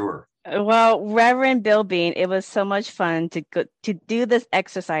for sure. Well, Reverend Bill Bean, it was so much fun to do this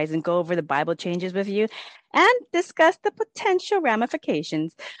exercise and go over the Bible changes with you and discuss the potential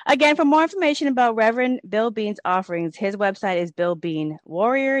ramifications. Again, for more information about Reverend Bill Bean's offerings, his website is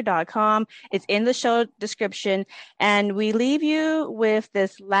BillBeanWarrior.com. It's in the show description. And we leave you with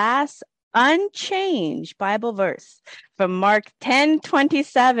this last unchanged Bible verse from Mark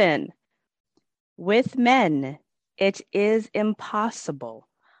 10:27. With men, it is impossible,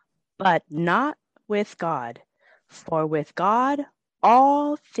 but not with God. For with God,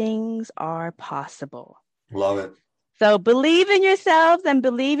 all things are possible. Love it. So believe in yourselves and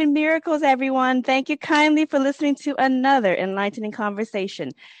believe in miracles, everyone. Thank you kindly for listening to another enlightening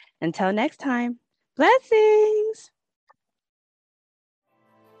conversation. Until next time, blessings.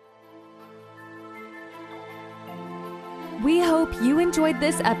 We hope you enjoyed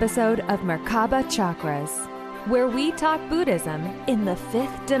this episode of Merkaba Chakras, where we talk Buddhism in the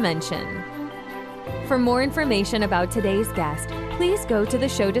 5th dimension. For more information about today's guest, please go to the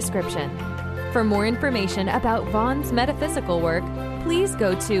show description. For more information about Vaughn's metaphysical work, please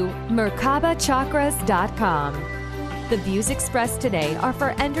go to merkabachakras.com. The views expressed today are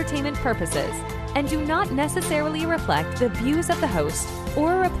for entertainment purposes and do not necessarily reflect the views of the host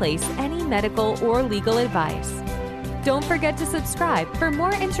or replace any medical or legal advice. Don't forget to subscribe for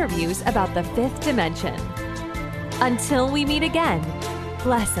more interviews about the 5th dimension. Until we meet again,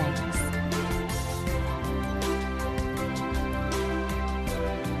 blessings.